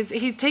thing, is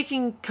he's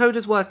taking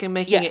Coda's work and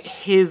making it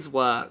his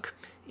work.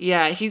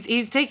 Yeah,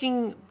 he's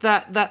taking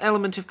that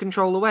element of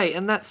control away,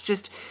 and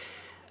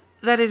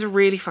that is a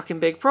really fucking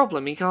big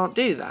problem. He can't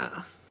do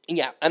that.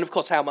 Yeah, and of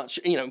course how much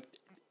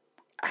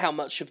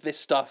of this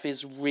stuff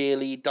is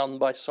really done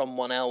by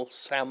someone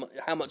else,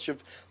 how much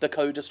of the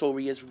Coda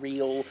story is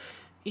real.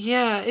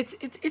 Yeah,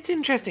 it's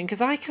interesting,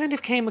 because I kind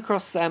of came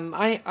across,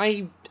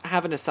 I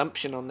have an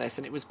assumption on this,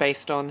 and it was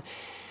based on,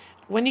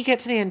 when you get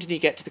to the end and you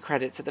get to the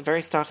credits, at the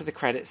very start of the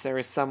credits, there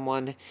is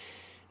someone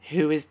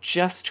who is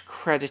just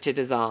credited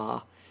as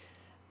R,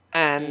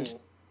 and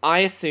I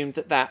assumed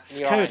that that's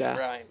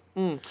Coda.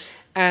 Right.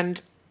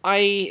 And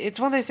It's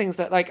one of those things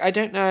that, like, I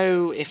don't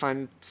know if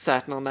I'm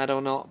certain on that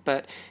or not,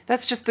 but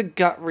that's just the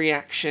gut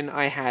reaction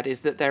I had,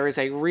 is that there is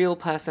a real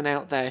person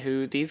out there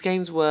who these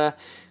games were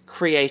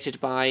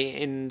created by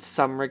in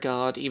some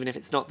regard, even if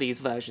it's not these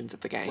versions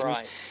of the games.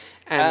 Right.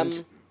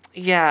 And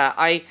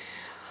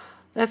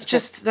that's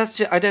just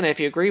I don't know if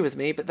you agree with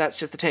me, but that's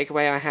just the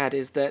takeaway I had,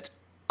 is that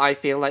I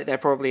feel like there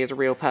probably is a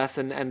real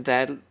person, and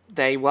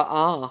they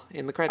are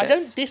in the credits. I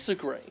don't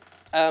disagree.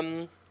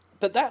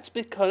 But that's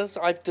because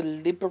I've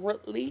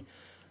deliberately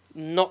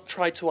not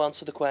tried to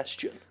answer the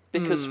question.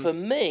 Because for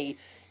me,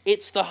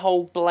 it's the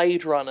whole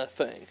Blade Runner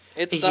thing.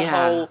 It's the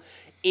whole,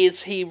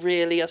 is he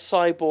really a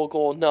cyborg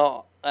or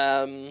not?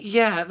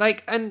 Yeah,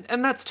 like, and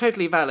that's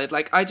totally valid.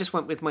 Like, I just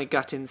went with my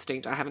gut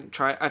instinct. I've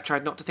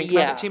tried not to think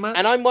about it too much.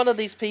 And I'm one of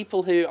these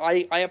people who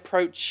I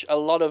approach a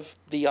lot of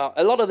the art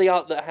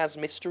that has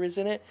mysteries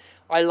in it.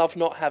 I love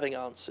not having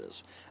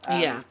answers.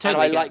 Totally. And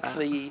I like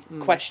the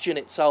question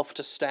itself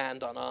to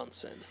stand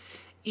unanswered.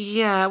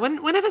 Yeah,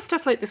 whenever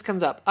stuff like this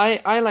comes up,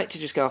 I like to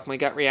just go off my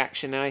gut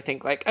reaction, and I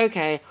think, like,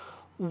 okay,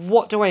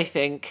 what do I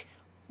think?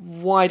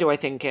 Why do I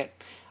think it?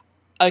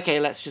 Okay,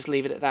 let's just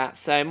leave it at that.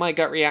 So my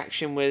gut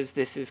reaction was,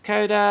 this is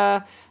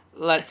Coda.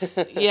 Let's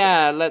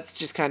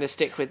just kind of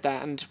stick with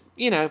that, and,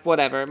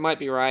 whatever, it might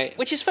be right.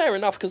 Which is fair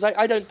enough, because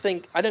I don't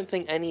think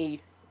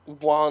any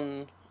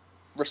one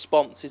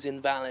response is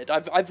invalid.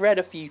 I've read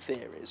a few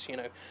theories.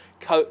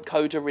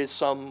 Coda is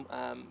some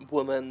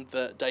woman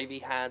that Davey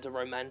had a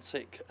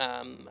romantic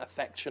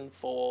affection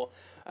for.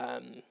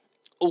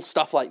 All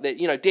stuff like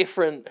that,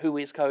 different. Who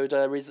is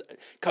Coda?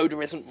 Coda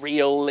isn't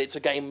real. It's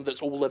a game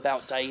that's all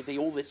about Davey.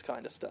 All this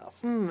kind of stuff.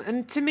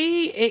 And to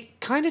me,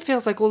 it kind of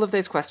feels like all of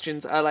those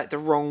questions are like the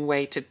wrong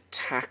way to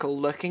tackle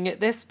looking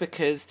at this,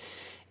 because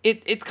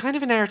it's kind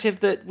of a narrative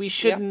that we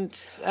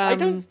shouldn't.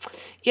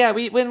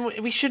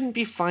 We shouldn't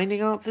be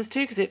finding answers to,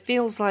 because it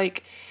feels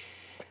like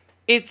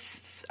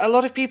it's a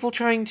lot of people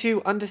trying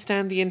to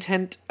understand the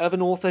intent of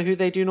an author who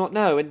they do not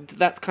know, and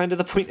that's kind of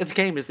the point of the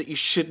game, is that you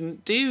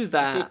shouldn't do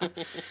that.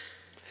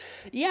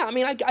 Yeah, I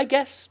mean, I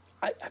guess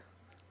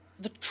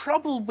the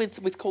trouble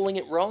with calling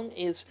it wrong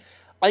is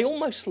I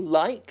almost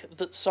like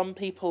that some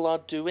people are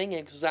doing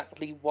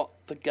exactly what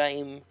the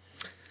game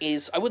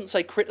is. I wouldn't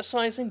say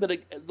criticising, but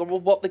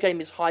what the game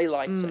is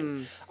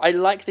highlighting. I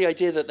like the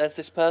idea that there's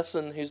this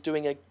person who's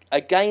doing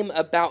a game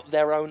about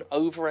their own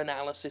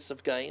over-analysis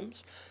of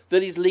games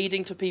that is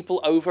leading to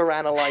people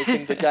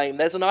over-analysing the game.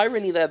 There's an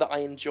irony there that I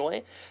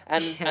enjoy,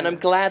 and I'm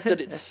glad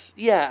that it's...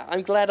 Yeah,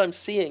 I'm glad I'm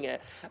seeing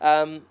it.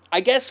 I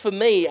guess for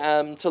me,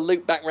 to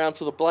loop back round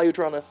to the Blade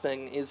Runner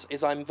thing,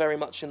 is I'm very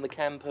much in the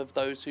camp of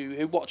those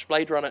who watch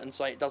Blade Runner and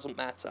say it doesn't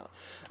matter.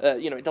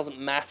 It doesn't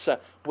matter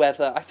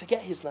whether... I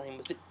forget his name.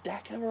 Was it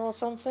Decker or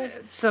something?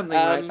 Something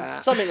like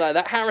that. Something like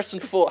that. Harrison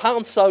Ford.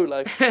 Han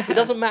Solo. It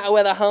doesn't matter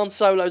whether Han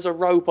Solo's a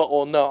robot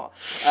or not.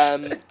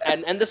 And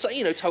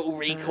the Total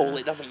Recall,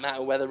 it doesn't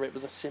matter whether it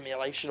was a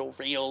simulation or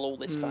real, all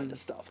this kind of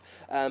stuff.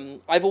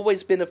 I've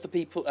always been of the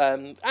people,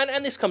 and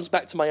this comes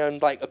back to my own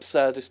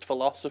absurdist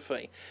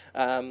philosophy.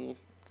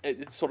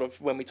 It's sort of,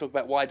 when we talk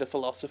about wider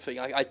philosophy,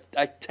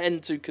 I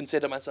tend to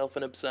consider myself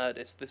an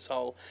absurdist.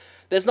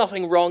 There's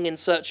nothing wrong in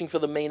searching for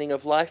the meaning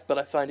of life, but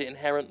I find it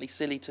inherently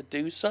silly to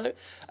do so.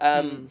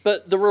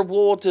 But the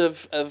reward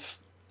of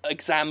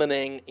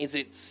examining is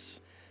its...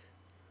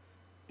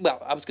 Well,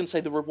 I was going to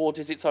say the reward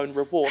is its own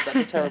reward.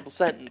 That's a terrible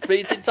sentence. But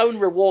it's its own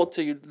reward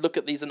to look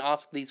at these and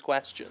ask these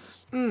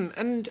questions.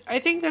 And I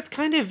think that's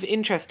kind of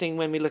interesting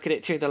when we look at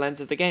it through the lens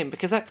of the game,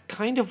 because that's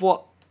kind of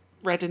what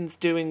Redden's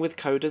doing with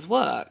Coda's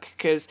work.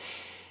 Because,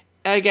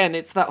 again,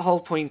 it's that whole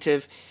point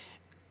of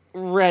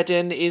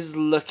Redden is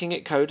looking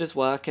at Coda's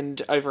work and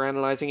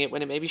overanalyzing it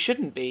when it maybe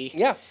shouldn't be.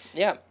 Yeah,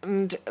 yeah.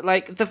 And,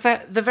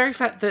 the very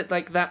fact that,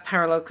 that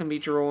parallel can be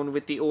drawn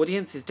with the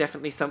audience is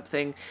definitely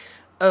something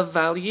of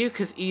value,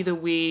 because either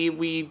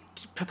we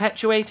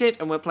perpetuate it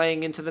and we're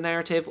playing into the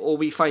narrative, or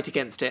we fight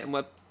against it and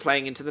we're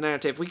playing into the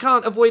narrative. We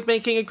can't avoid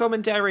making a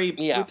commentary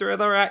through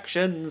other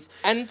actions.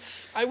 And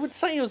I would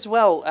say as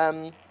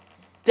well,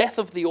 death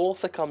of the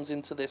author comes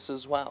into this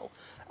as well.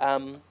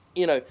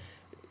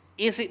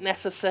 Is it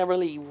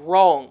necessarily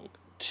wrong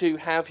to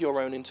have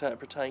your own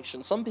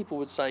interpretation? Some people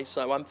would say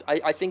so.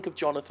 I think of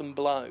Jonathan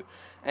Blow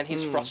and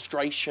his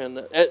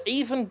frustration.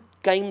 Even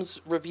games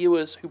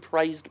reviewers who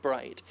praised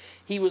Braid,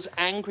 he was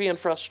angry and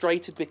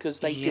frustrated because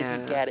they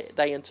didn't get it.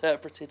 They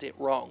interpreted it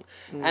wrong.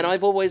 And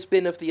I've always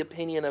been of the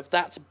opinion of,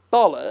 that's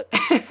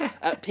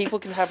bollocks. People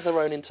can have their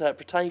own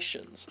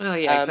interpretations. Oh,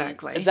 yeah,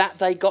 exactly. That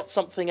they got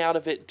something out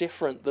of it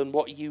different than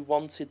what you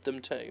wanted them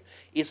to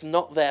is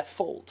not their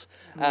fault.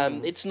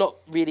 It's not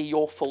really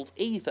your fault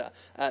either.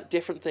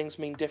 Different things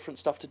mean different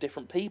stuff to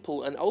different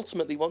people, and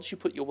ultimately, once you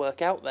put your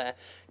work out there,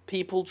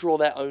 people draw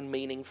their own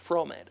meaning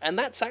from it. And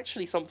that's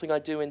actually something I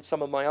do in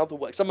some of my other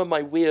work, some of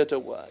my weirder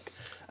work.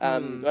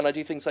 When I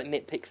do things like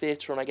Nitpick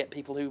Theatre, and I get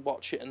people who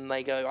watch it and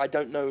they go, I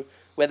don't know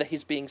whether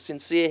he's being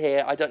sincere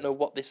here, I don't know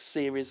what this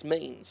series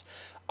means.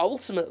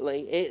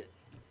 Ultimately,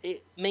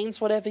 it means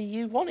whatever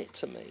you want it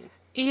to mean.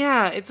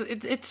 Yeah,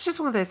 it's just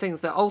one of those things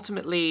that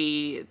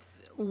ultimately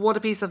what a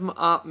piece of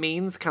art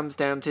means comes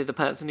down to the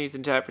person who's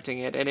interpreting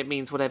it, and it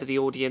means whatever the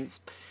audience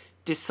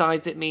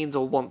decides it means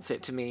or wants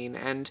it to mean.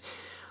 And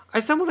I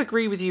somewhat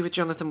agree with you with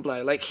Jonathan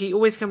Blow. Like, he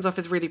always comes off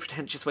as really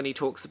pretentious when he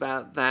talks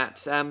about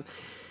that.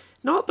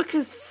 Not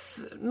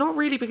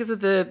really because of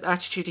the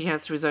attitude he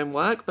has to his own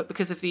work, but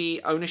because of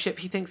the ownership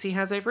he thinks he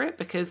has over it.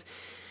 Because,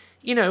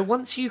 you know,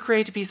 once you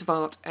create a piece of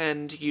art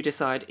and you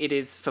decide it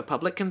is for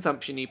public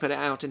consumption, you put it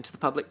out into the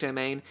public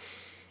domain,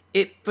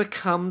 it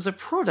becomes a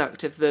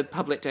product of the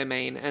public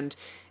domain, and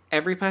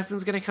every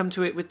person's going to come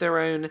to it with their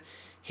own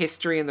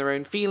history and their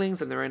own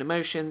feelings and their own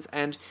emotions,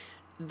 and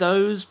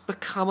those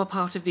become a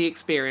part of the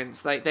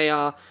experience. Like, they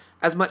are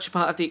as much a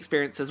part of the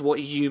experience as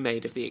what you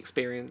made of the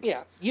experience.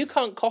 Yeah, you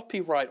can't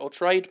copyright or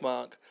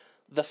trademark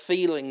the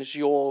feelings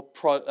your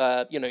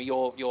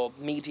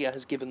media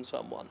has given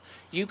someone.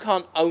 You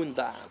can't own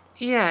that.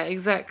 Yeah,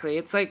 exactly.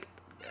 It's like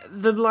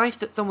the life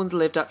that someone's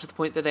lived up to the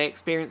point that they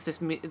experience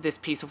this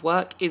piece of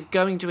work is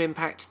going to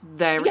impact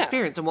their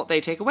experience and what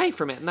they take away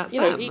from it, and that's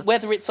them.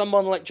 Whether it's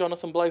someone like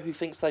Jonathan Blow who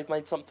thinks they've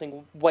made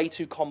something way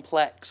too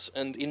complex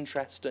and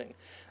interesting,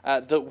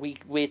 that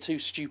we're too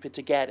stupid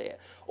to get it,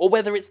 or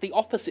whether it's the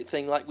opposite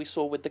thing, like we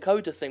saw with the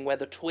Coda thing, where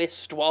the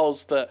twist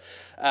was that,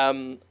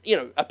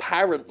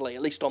 apparently,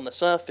 at least on the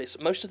surface,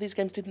 most of these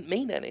games didn't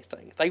mean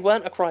anything. They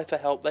weren't a cry for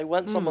help. They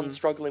weren't someone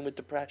struggling with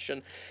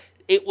depression.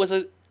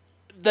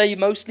 They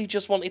mostly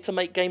just wanted to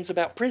make games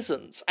about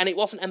prisons, and it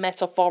wasn't a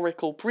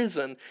metaphorical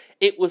prison.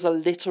 It was a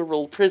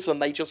literal prison.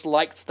 They just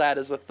liked that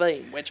as a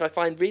theme, which I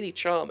find really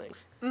charming.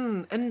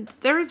 And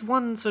there is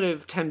one sort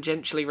of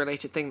tangentially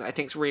related thing that I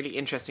think is really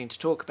interesting to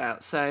talk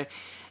about. So,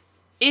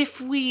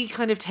 if we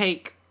kind of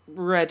take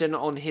Redden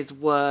on his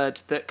word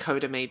that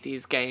Coda made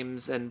these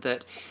games and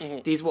that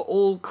these were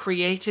all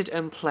created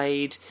and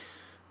played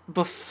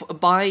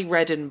by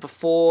Redden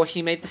before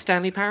he made the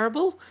Stanley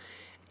Parable,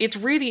 it's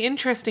really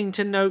interesting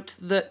to note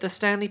that the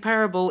Stanley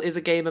Parable is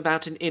a game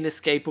about an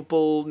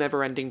inescapable,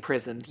 never-ending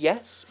prison.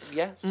 Yes.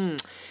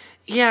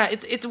 Yeah,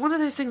 it's one of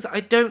those things that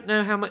I don't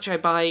know how much I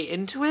buy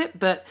into it,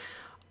 but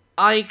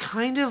I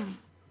kind of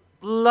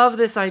love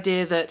this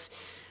idea that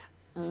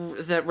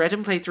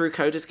Redden played through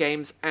Coda's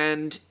games,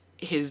 and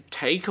his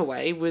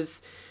takeaway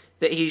was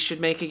that he should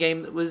make a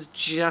game that was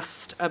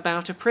just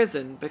about a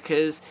prison,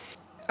 because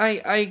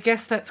I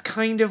guess that's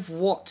kind of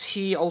what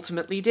he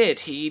ultimately did.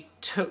 He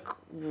took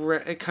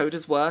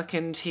Coda's work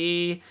and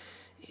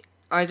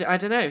I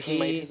don't know. He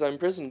made his own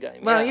prison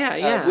game. Well,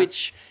 yeah.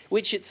 Which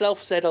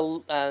itself said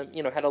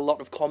had a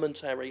lot of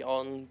commentary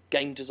on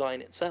game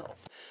design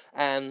itself,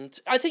 and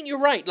I think you're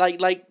right.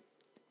 Like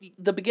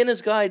the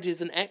Beginner's Guide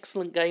is an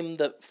excellent game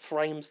that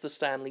frames the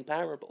Stanley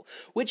Parable,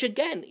 which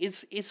again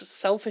is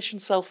selfish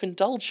and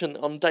self-indulgent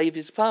on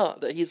Davy's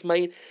part, that he's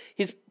made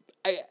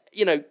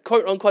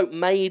quote unquote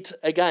made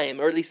a game,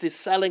 or at least is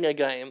selling a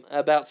game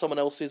about someone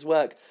else's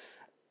work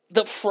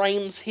that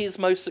frames his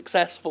most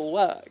successful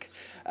work.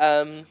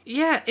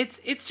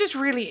 It's just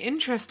really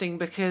interesting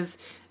because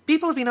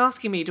people have been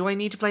asking me, do I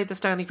need to play the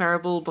Stanley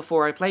Parable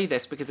before I play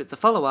this because it's a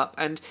follow-up?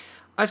 And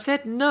I've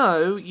said,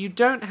 no, you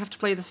don't have to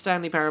play the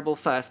Stanley Parable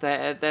first.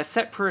 They're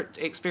separate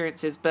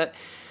experiences, but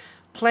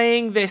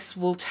playing this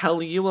will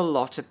tell you a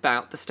lot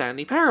about the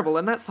Stanley Parable,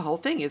 and that's the whole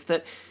thing, is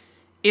that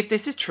if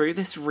this is true,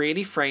 this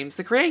really frames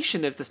the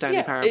creation of the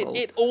Stanley Parable.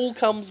 It all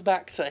comes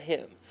back to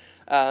him.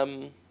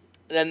 And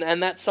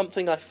that's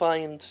something I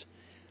find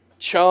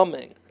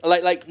charming.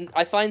 Like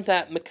I find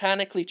that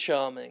mechanically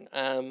charming,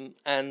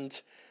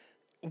 and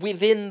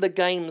within the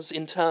game's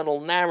internal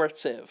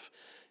narrative,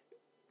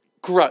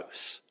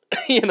 gross.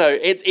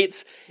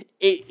 It's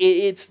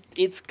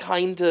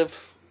kind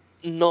of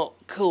not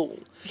cool.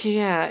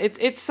 Yeah,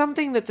 it's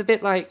something that's a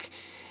bit like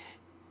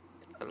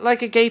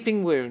a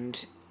gaping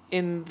wound,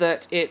 in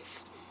that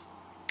it's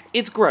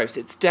gross.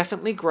 It's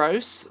definitely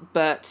gross,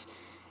 but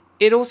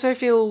it also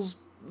feels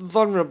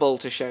vulnerable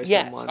to show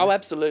someone. Yes,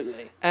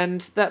 absolutely.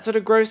 And that sort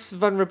of gross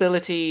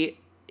vulnerability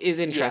is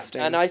interesting.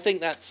 Yeah, and I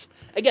think that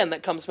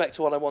comes back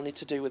to what I wanted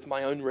to do with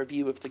my own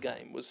review of the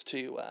game, was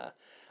to,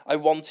 I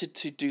wanted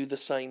to do the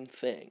same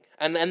thing.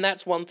 And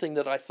that's one thing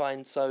that I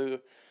find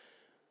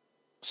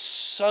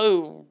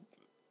so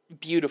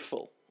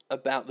beautiful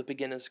about the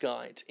Beginner's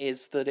Guide,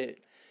 is that it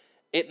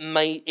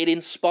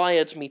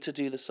inspired me to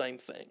do the same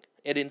thing.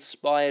 It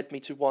inspired me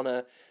to want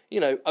to,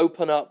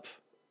 open up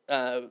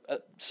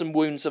some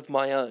wounds of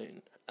my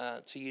own,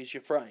 to use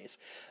your phrase,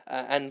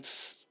 and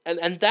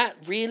that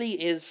really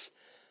is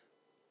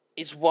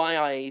why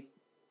I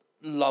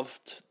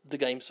loved the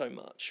game so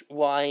much.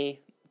 Why,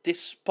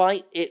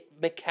 despite it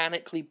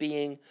mechanically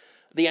being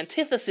the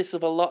antithesis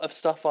of a lot of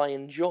stuff I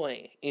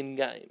enjoy in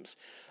games,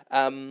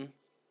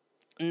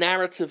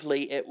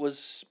 narratively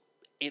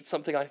it's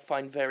something I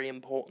find very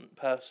important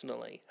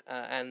personally,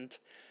 and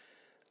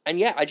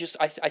yeah, I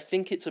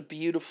think it's a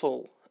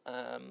beautiful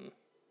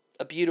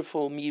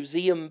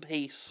museum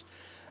piece,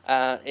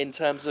 in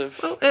terms of.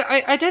 Well,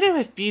 I don't know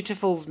if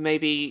beautiful's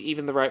maybe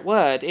even the right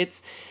word.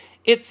 It's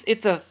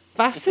a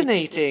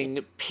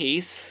fascinating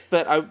piece,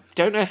 but I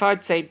don't know if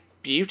I'd say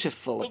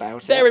beautiful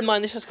about it. Bear in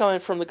mind, this is coming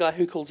from the guy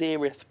who calls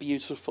Erith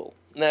beautiful.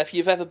 Now, if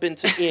you've ever been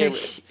to Erie,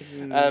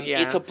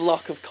 Yeah. it's a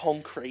block of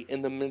concrete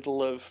in the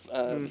middle of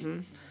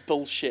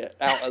bullshit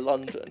out of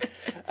London.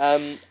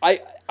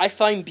 I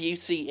find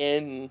beauty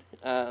in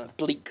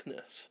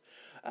bleakness,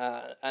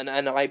 and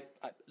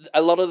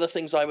a lot of the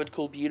things I would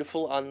call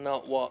beautiful are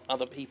not what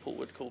other people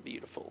would call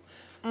beautiful.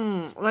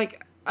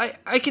 Like,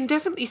 I can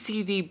definitely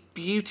see the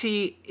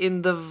beauty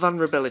in the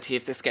vulnerability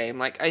of this game.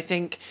 Like, I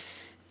think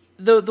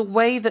the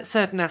way that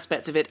certain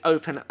aspects of it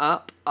open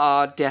up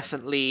are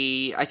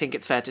definitely, I think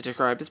it's fair to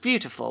describe as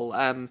beautiful.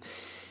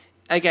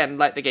 Again,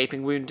 like the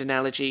gaping wound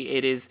analogy,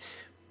 it is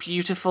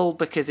beautiful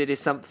because it is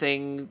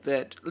something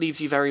that leaves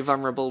you very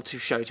vulnerable to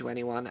show to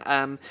anyone.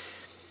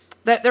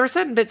 There are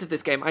certain bits of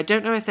this game, I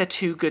don't know if they're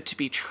too good to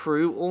be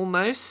true,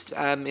 almost,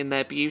 in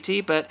their beauty,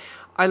 but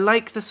I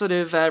like the sort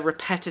of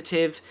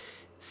repetitive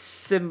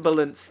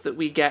semblance that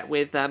we get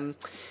with...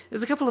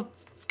 there's a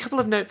couple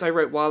of notes I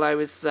wrote while I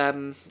was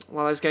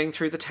going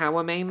through the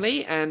tower,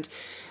 mainly, and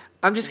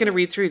I'm just going to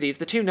read through these.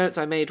 The two notes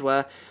I made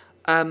were,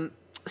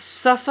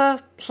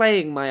 suffer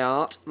playing my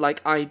art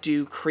like I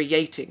do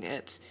creating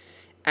it,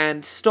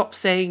 and stop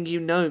saying you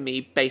know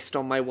me based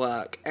on my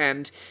work.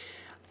 And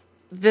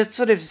the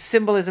sort of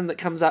symbolism that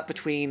comes up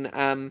between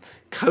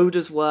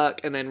Coda's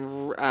work and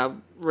then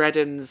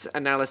Redden's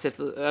analysis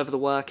of the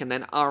work and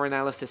then our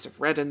analysis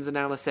of Redden's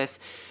analysis,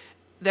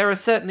 there are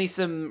certainly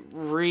some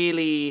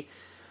really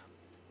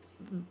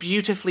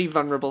beautifully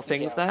vulnerable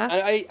things there.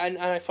 And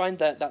I find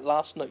that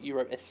last note you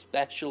wrote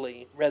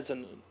especially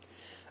resonant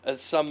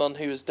as someone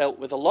who has dealt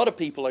with a lot of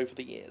people over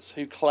the years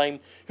who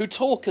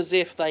talk as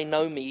if they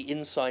know me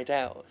inside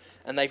out,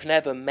 and they've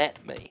never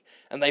met me.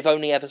 And they've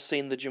only ever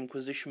seen the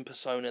Jimquisition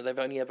persona. They've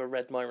only ever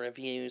read my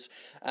reviews.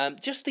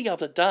 Just the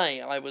other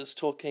day, I was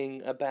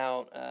talking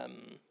about...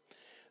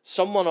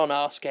 someone on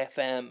Ask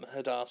FM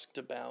had asked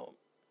about...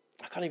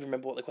 I can't even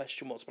remember what the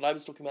question was, but I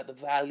was talking about the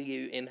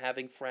value in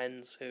having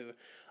friends who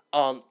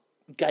aren't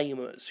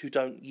gamers, who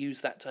don't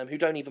use that term, who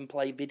don't even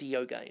play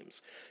video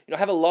games. I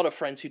have a lot of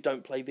friends who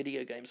don't play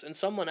video games. And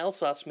someone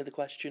else asked me the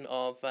question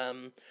of...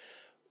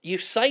 you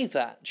say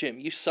that, Jim.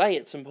 You say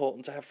it's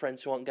important to have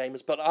friends who aren't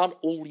gamers, but aren't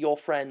all your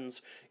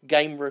friends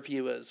game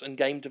reviewers and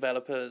game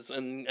developers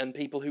and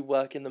people who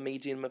work in the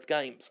medium of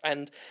games?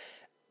 And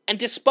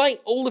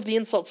despite all of the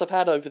insults I've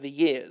had over the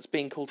years,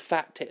 being called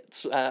fat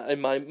tits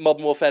in my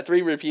Modern Warfare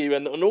 3 review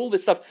and all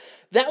this stuff,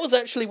 that was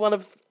actually one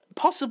of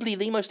possibly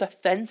the most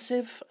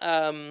offensive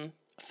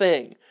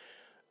thing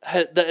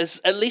that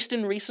has, at least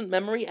in recent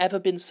memory, ever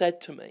been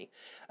said to me.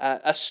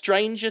 A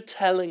stranger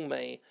telling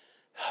me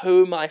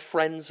who my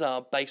friends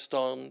are based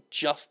on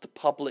just the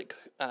public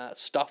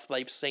stuff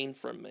they've seen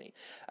from me.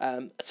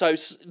 So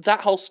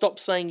that whole stop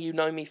saying you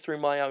know me through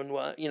my own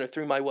work,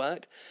 through my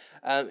work,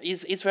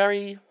 is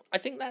very... I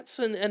think that's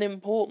an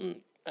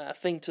important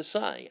thing to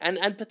say,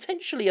 and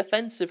potentially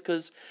offensive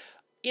because,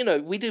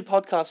 we do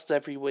podcasts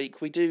every week.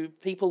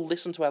 People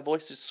listen to our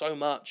voices so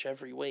much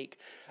every week.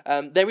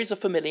 There is a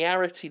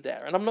familiarity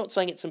there, and I'm not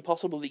saying it's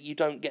impossible that you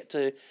don't get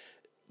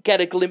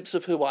a glimpse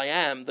of who I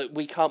am, that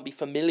we can't be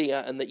familiar,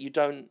 and that you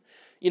don't,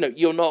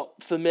 you're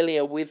not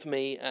familiar with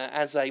me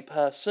as a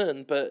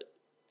person, but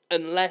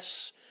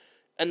unless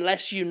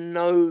you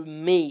know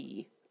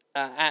me,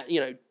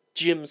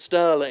 Jim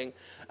Sterling,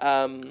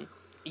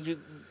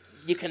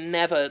 you can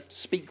never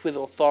speak with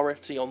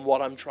authority on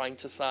what I'm trying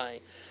to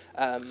say.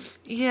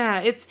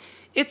 Yeah,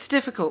 it's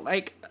difficult.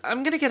 Like,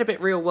 I'm going to get a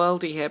bit real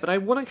worldy here, but I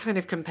want to kind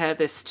of compare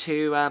this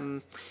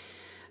to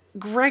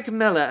Greg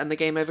Miller and the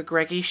Game Over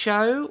Greggy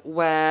show,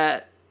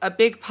 where a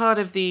big part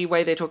of the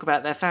way they talk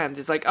about their fans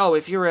is like, oh,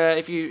 if you're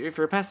a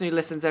person who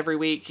listens every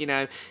week,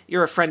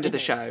 you're a friend of the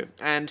show.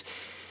 And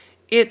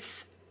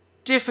it's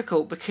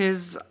difficult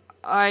because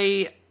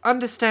I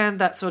understand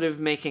that sort of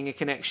making a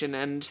connection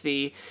and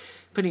the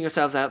putting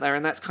yourselves out there,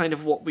 and that's kind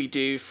of what we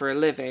do for a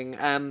living.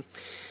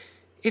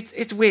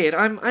 It's weird.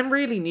 I'm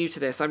really new to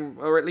this.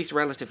 Or at least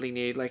relatively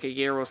new, like a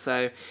year or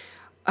so.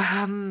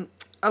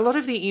 A lot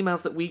of the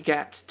emails that we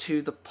get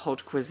to the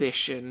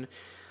Podquisition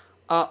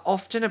are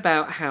often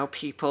about how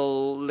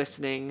people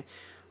listening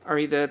are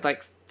either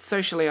like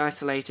socially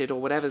isolated or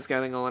whatever's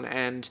going on,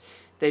 and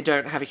they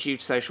don't have a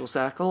huge social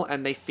circle,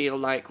 and they feel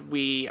like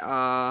we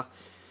are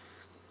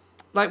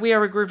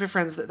a group of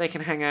friends that they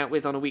can hang out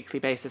with on a weekly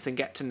basis and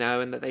get to know,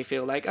 and that they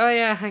feel like, oh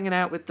yeah, hanging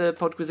out with the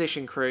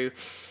Podquisition crew.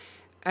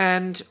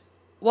 And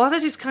while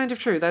that is kind of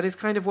true, that is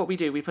kind of what we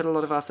do. We put a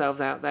lot of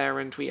ourselves out there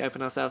and we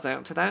open ourselves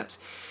out to that.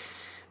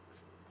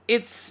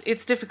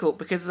 It's difficult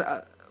because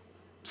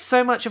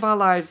so much of our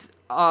lives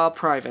are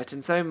private,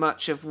 and so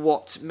much of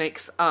what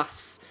makes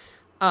us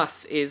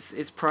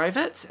is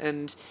private,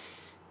 and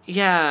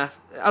yeah,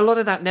 a lot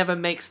of that never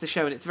makes the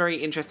show, and it's very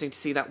interesting to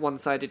see that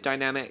one-sided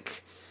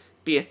dynamic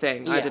be a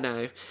thing. Yeah. I don't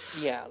know.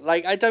 Yeah,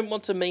 like I don't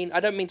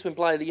mean to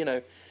imply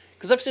that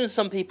because I've seen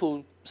some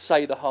people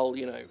say the whole,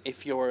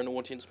 if you're an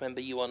audience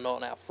member, you are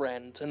not our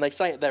friend, and they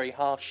say it very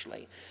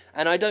harshly.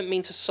 And I don't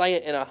mean to say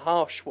it in a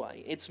harsh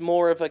way. It's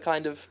more of a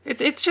kind of...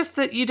 It's just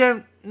that you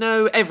don't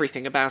know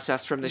everything about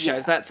us from the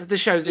shows. That's the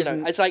shows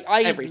isn't it's like,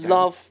 I everything.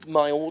 love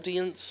my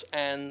audience,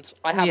 and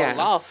I have Yeah. a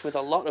laugh with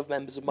a lot of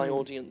members of my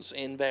audience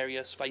in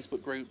various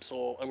Facebook groups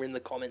or in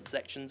the comment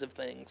sections of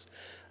things.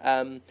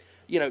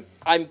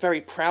 I'm very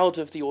proud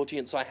of the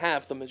audience I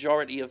have. The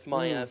majority of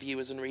my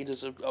viewers and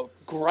readers are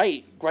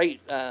great,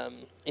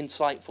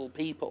 insightful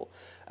people.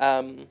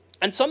 And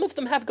some of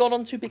them have gone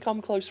on to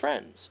become close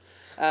friends.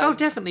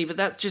 Definitely, but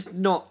that's just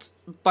not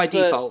by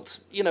default.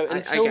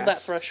 Until I that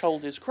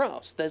threshold is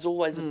crossed, there's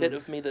always a bit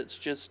of me that's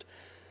just,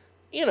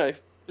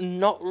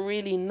 not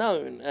really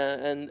known.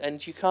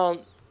 And you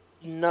can't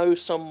know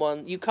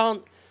someone...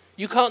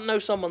 You can't know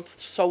someone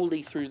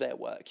solely through their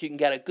work. You can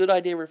get a good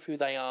idea of who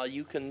they are.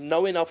 You can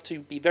know enough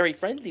to be very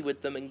friendly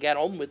with them and get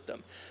on with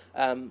them.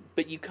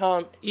 But you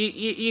can't...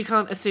 You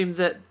can't assume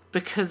that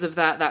because of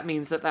that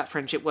means that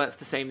friendship works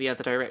the same the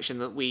other direction,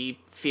 that we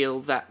feel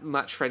that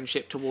much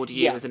friendship toward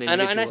you as an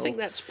individual. And I think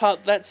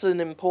that's an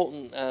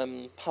important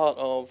part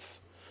of...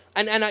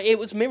 And it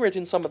was mirrored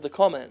in some of the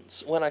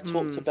comments when I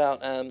talked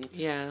about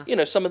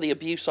some of the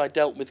abuse I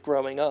dealt with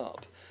growing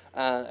up,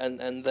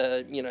 and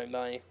the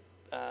my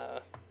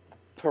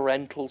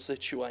parental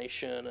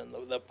situation and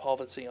the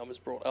poverty I was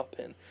brought up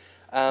in.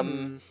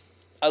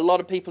 A lot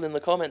of people in the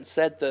comments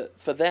said that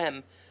for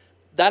them,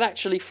 that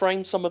actually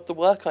framed some of the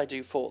work I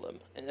do for them,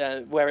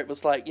 where it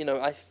was like,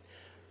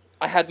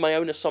 I had my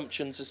own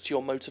assumptions as to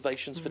your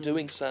motivations for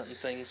doing certain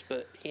things,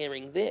 but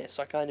hearing this,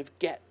 I kind of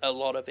get a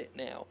lot of it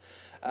now.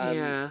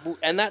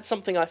 And that's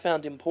something I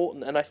found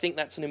important, and I think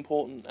that's an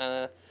important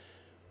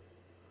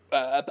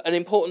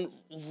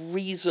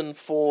reason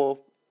for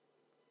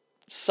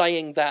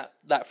saying that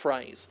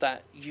phrase,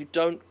 that you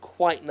don't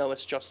quite know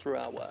us just through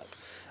our work.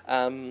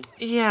 I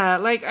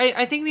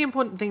think the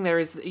important thing there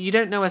is you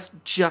don't know us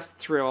just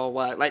through our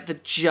work. Like, the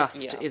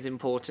just is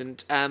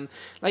important.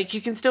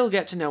 You can still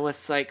get to know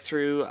us,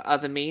 through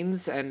other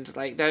means, and,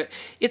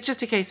 it's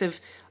just a case of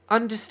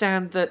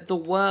understand that the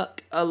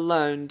work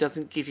alone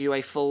doesn't give you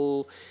a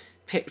full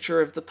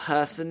picture of the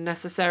person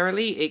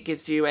necessarily. It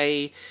gives you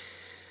a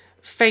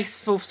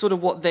face for sort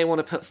of what they want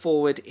to put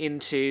forward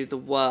into the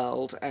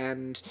world,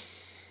 and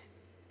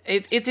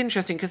it's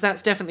interesting because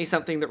that's definitely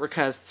something that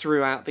recurs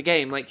throughout the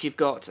game. You've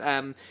got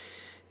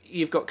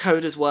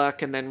Coda's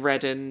work, and then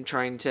Redden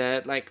trying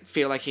to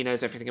feel like he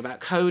knows everything about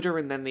Coda,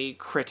 and then the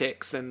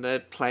critics and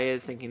the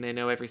players thinking they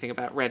know everything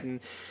about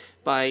Redden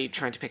by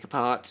trying to pick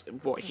apart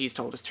what he's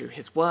told us through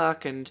his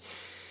work. And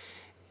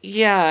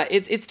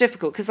it's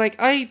difficult because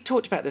I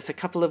talked about this a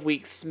couple of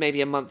weeks, maybe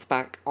a month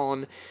back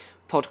on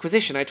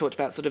Podquisition. I talked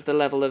about sort of the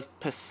level of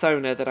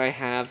persona that I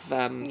have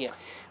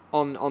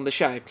on the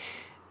show,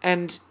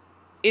 and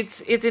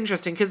it's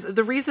interesting because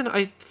the reason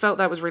I felt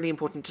that was really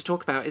important to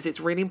talk about is it's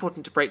really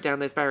important to break down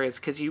those barriers,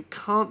 because you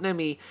can't know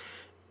me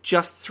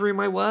just through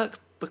my work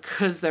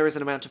because there is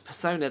an amount of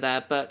persona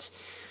there, but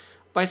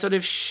by sort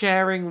of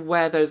sharing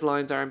where those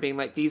lines are and being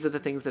like, these are the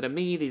things that are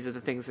me, these are the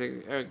things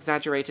that are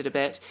exaggerated a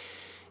bit,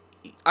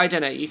 I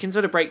don't know, you can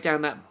sort of break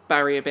down that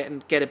barrier a bit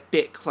and get a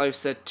bit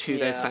closer to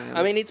those fans.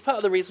 I mean, it's part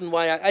of the reason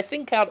why I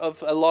think out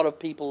of a lot of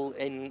people,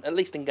 at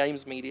least in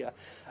games media,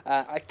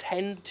 I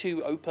tend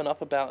to open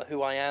up about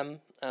who I am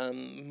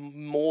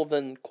more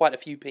than quite a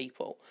few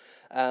people.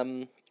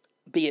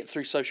 Be it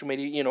through social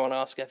media, on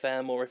Ask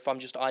FM, or if I'm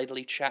just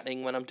idly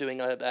chatting when I'm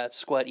doing a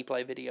Squirty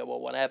Play video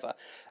or whatever.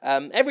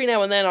 Every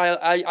now and then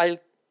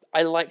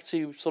I like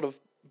to sort of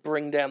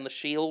bring down the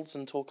shields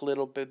and talk a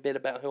little bit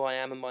about who I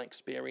am and my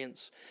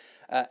experience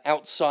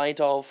outside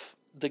of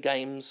the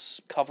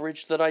game's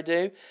coverage that I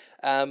do,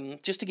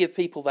 just to give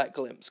people that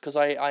glimpse, because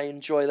I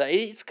enjoy that.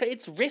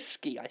 It's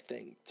risky, I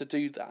think, to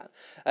do that.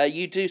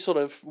 You do sort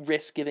of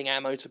risk giving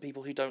ammo to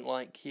people who don't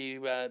like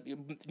you,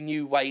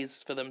 new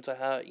ways for them to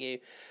hurt you,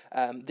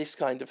 this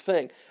kind of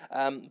thing.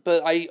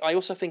 But I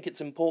also think it's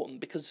important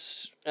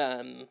because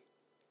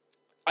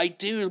I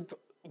do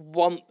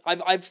want...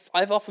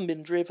 I've often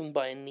been driven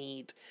by a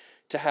need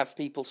to have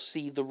people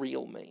see the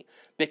real me,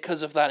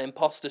 because of that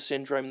imposter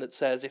syndrome that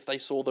says if they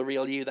saw the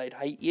real you, they'd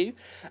hate you,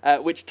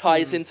 which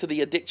ties into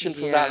the addiction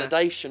for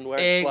validation, where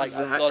it's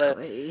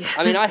exactly.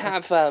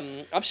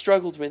 I've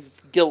struggled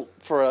with guilt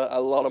for a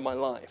lot of my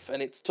life,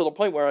 and it's to the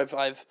point where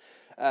I've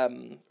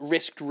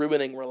risked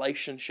ruining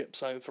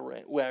relationships over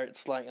it, where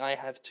it's like I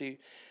have to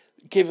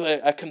give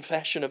a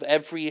confession of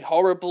every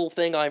horrible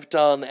thing I've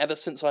done ever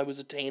since I was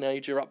a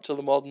teenager up to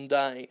the modern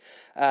day,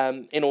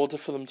 in order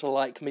for them to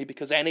like me,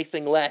 because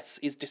anything less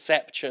is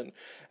deception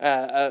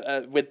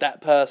with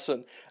that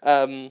person.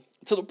 To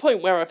the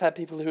point where I've had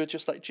people who are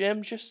just like,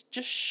 Jim, just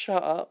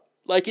shut up.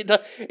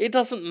 It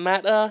doesn't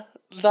matter.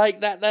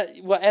 That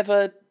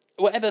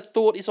whatever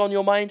thought is on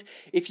your mind,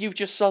 if you've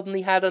just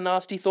suddenly had a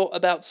nasty thought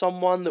about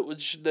someone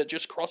that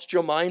just crossed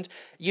your mind,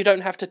 you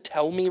don't have to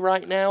tell me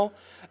right now.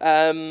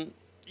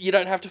 you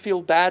don't have to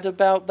feel bad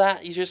about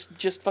that. You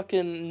just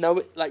fucking know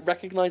it, like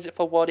recognize it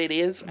for what it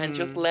is, and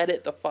just let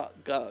it the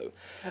fuck go.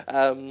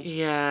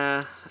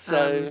 Yeah.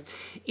 So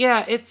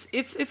yeah, it's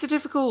a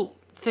difficult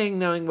thing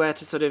knowing where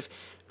to sort of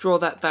draw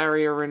that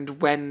barrier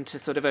and when to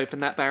sort of open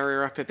that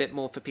barrier up a bit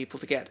more for people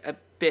to get a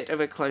bit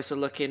of a closer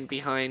look in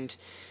behind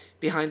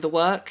the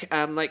work.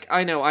 Like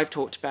I know I've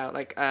talked about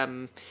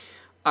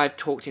I've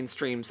talked in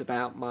streams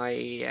about my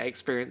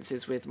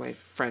experiences with my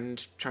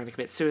friend trying to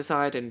commit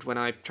suicide, and when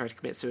I tried to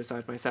commit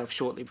suicide myself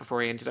shortly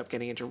before I ended up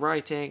getting into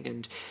writing,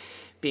 and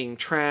being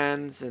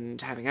trans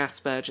and having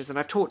Asperger's, and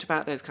I've talked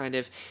about those kind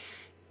of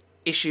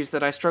issues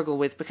that I struggle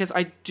with because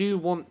I do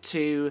want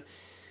to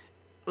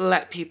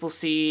let people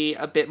see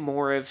a bit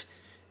more of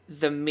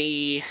the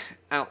me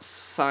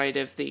outside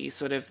of the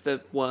sort of the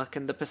work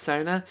and the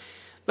persona.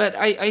 But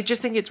I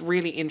just think it's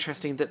really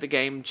interesting that the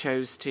game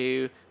chose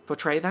to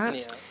portray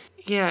that.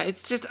 Yeah,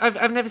 it's just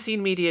I've never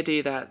seen media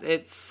do that.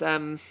 It's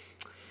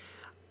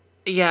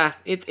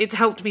it's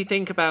helped me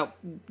think about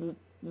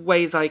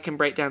ways I can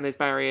break down those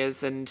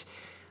barriers, and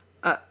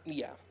I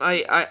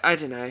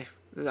don't know.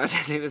 I don't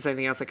think there's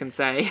anything else I can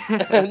say.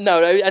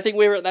 No, I think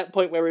we're at that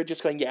point where we're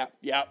just going, yeah,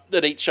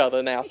 at each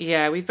other now.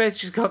 Yeah, we've both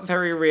just got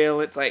very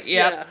real. It's like,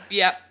 yeah,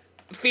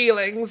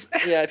 feelings.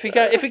 Yeah,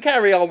 if we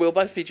carry on, we'll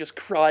both be just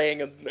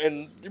crying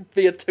and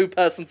be a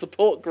 2-person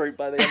support group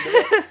by the end of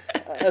it.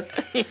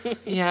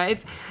 Yeah,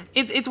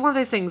 it's one of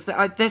those things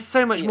that there's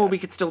so much more we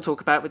could still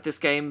talk about with this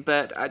game,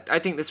 but I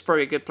think this is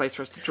probably a good place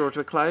for us to draw to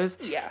a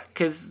close. Yeah,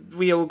 because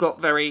we all got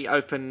very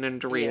open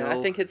and real. Yeah,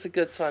 I think it's a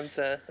good time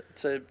to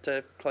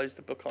close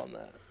the book on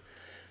that.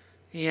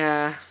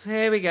 Yeah,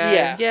 here we go.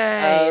 Yeah, yay,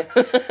 yay.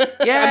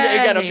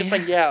 Again, I'm just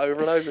saying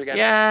over and over again.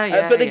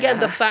 Yeah, but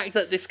again, the fact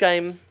that this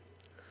game,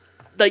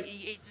 like,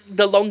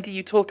 the longer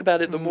you talk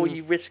about it, the more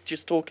you risk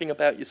just talking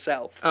about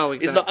yourself. Oh,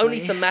 exactly. It's not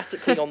only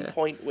thematically on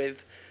point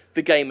with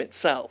the game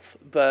itself,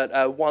 but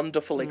a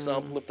wonderful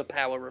example of the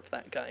power of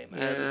that game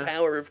and the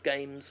power of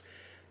games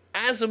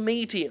as a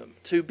medium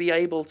to be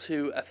able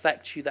to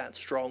affect you that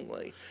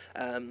strongly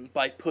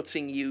by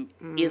putting you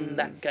in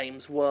that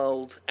game's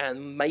world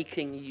and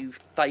making you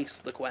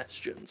face the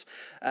questions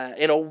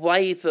in a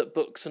way that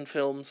books and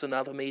films and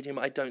other medium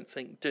I don't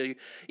think do.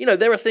 You know,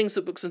 there are things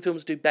that books and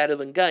films do better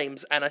than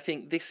games, and I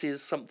think this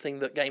is something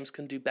that games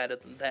can do better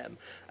than them.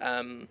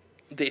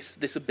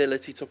 This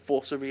ability to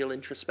force a real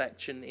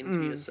introspection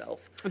into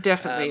yourself.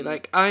 Definitely.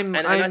 I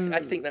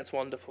think that's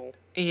wonderful.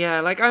 Yeah,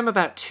 like I'm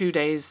about 2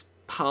 days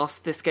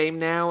past this game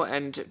now,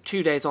 and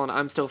 2 days on,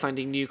 I'm still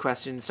finding new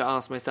questions to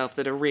ask myself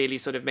that are really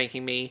sort of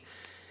making me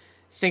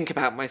think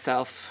about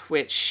myself,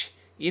 which,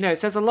 you know,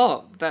 says a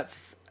lot.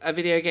 That's a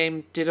video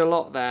game did a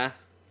lot there.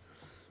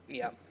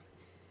 Yeah.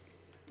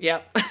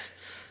 Yep.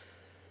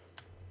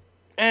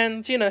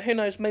 And, you know, who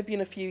knows, maybe in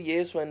a few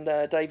years when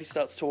Davey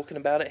starts talking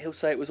about it, he'll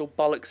say it was all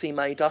bollocks he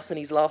made up and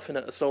he's laughing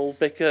at us all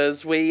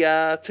because we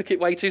took it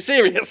way too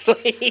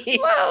seriously.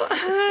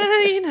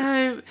 Well, you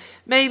know,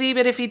 maybe,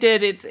 but if he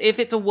did, if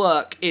it's a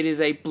work, it is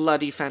a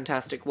bloody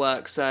fantastic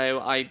work, so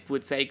I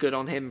would say good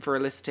on him for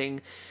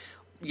eliciting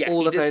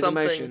all of those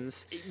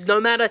emotions.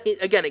 No matter,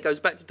 again, it goes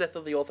back to Death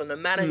of the Author, no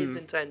matter his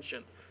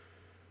intention,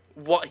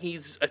 what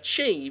he's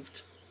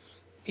achieved...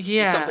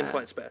 Yeah. Something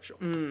quite special.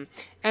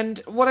 And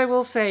what I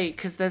will say,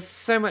 because there's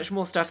so much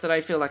more stuff that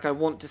I feel like I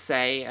want to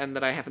say and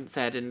that I haven't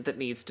said and that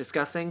needs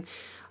discussing,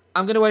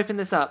 I'm going to open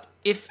this up.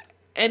 If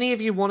any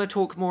of you want to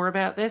talk more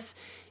about this,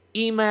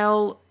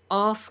 email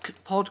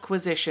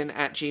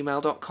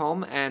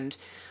askpodquisition@gmail.com, and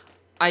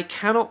I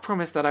cannot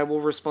promise that I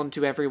will respond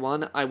to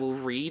everyone. I will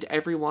read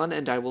everyone,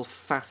 and I will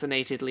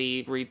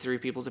fascinatedly read through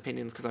people's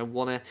opinions because I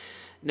want to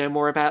know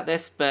more about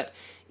this, but...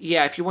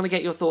 yeah, if you want to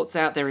get your thoughts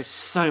out, there is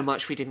so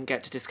much we didn't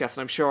get to discuss,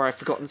 and I'm sure I've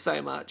forgotten so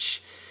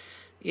much.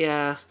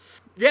 Yeah.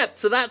 Yeah,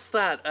 so that's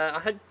that. I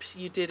hope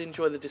you did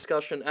enjoy the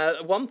discussion.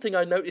 One thing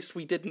I noticed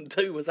we didn't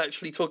do was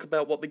actually talk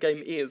about what the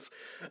game is.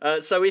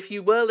 So if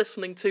you were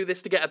listening to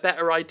this to get a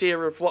better idea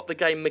of what the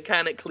game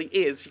mechanically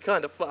is, you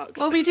kind of fucked.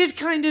 Well, we did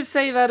kind of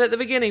say that at the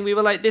beginning. We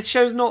were like, this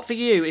show's not for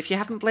you. If you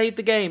haven't played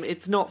the game,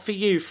 it's not for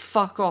you.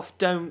 Fuck off,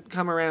 don't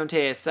come around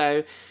here.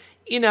 So,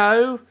 you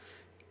know...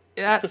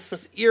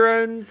 that's your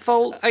own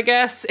fault, I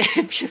guess,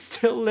 if you're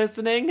still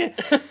listening.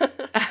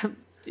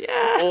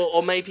 Yeah.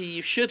 Or maybe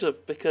you should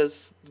have,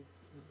 because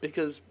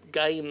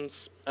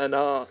games and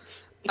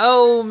art.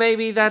 Oh,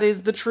 maybe that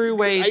is the true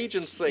way.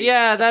 Agency.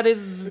 Yeah, that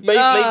is.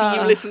 Maybe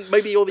you listen.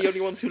 Maybe you're the only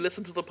ones who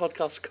listen to the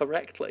podcast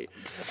correctly.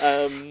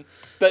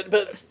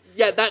 But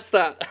yeah, that's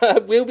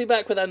that. We'll be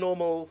back with our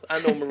normal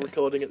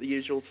recording at the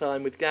usual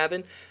time with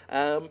Gavin.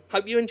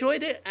 Hope you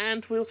enjoyed it,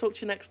 and we'll talk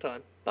to you next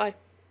time. Bye.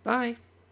 Bye.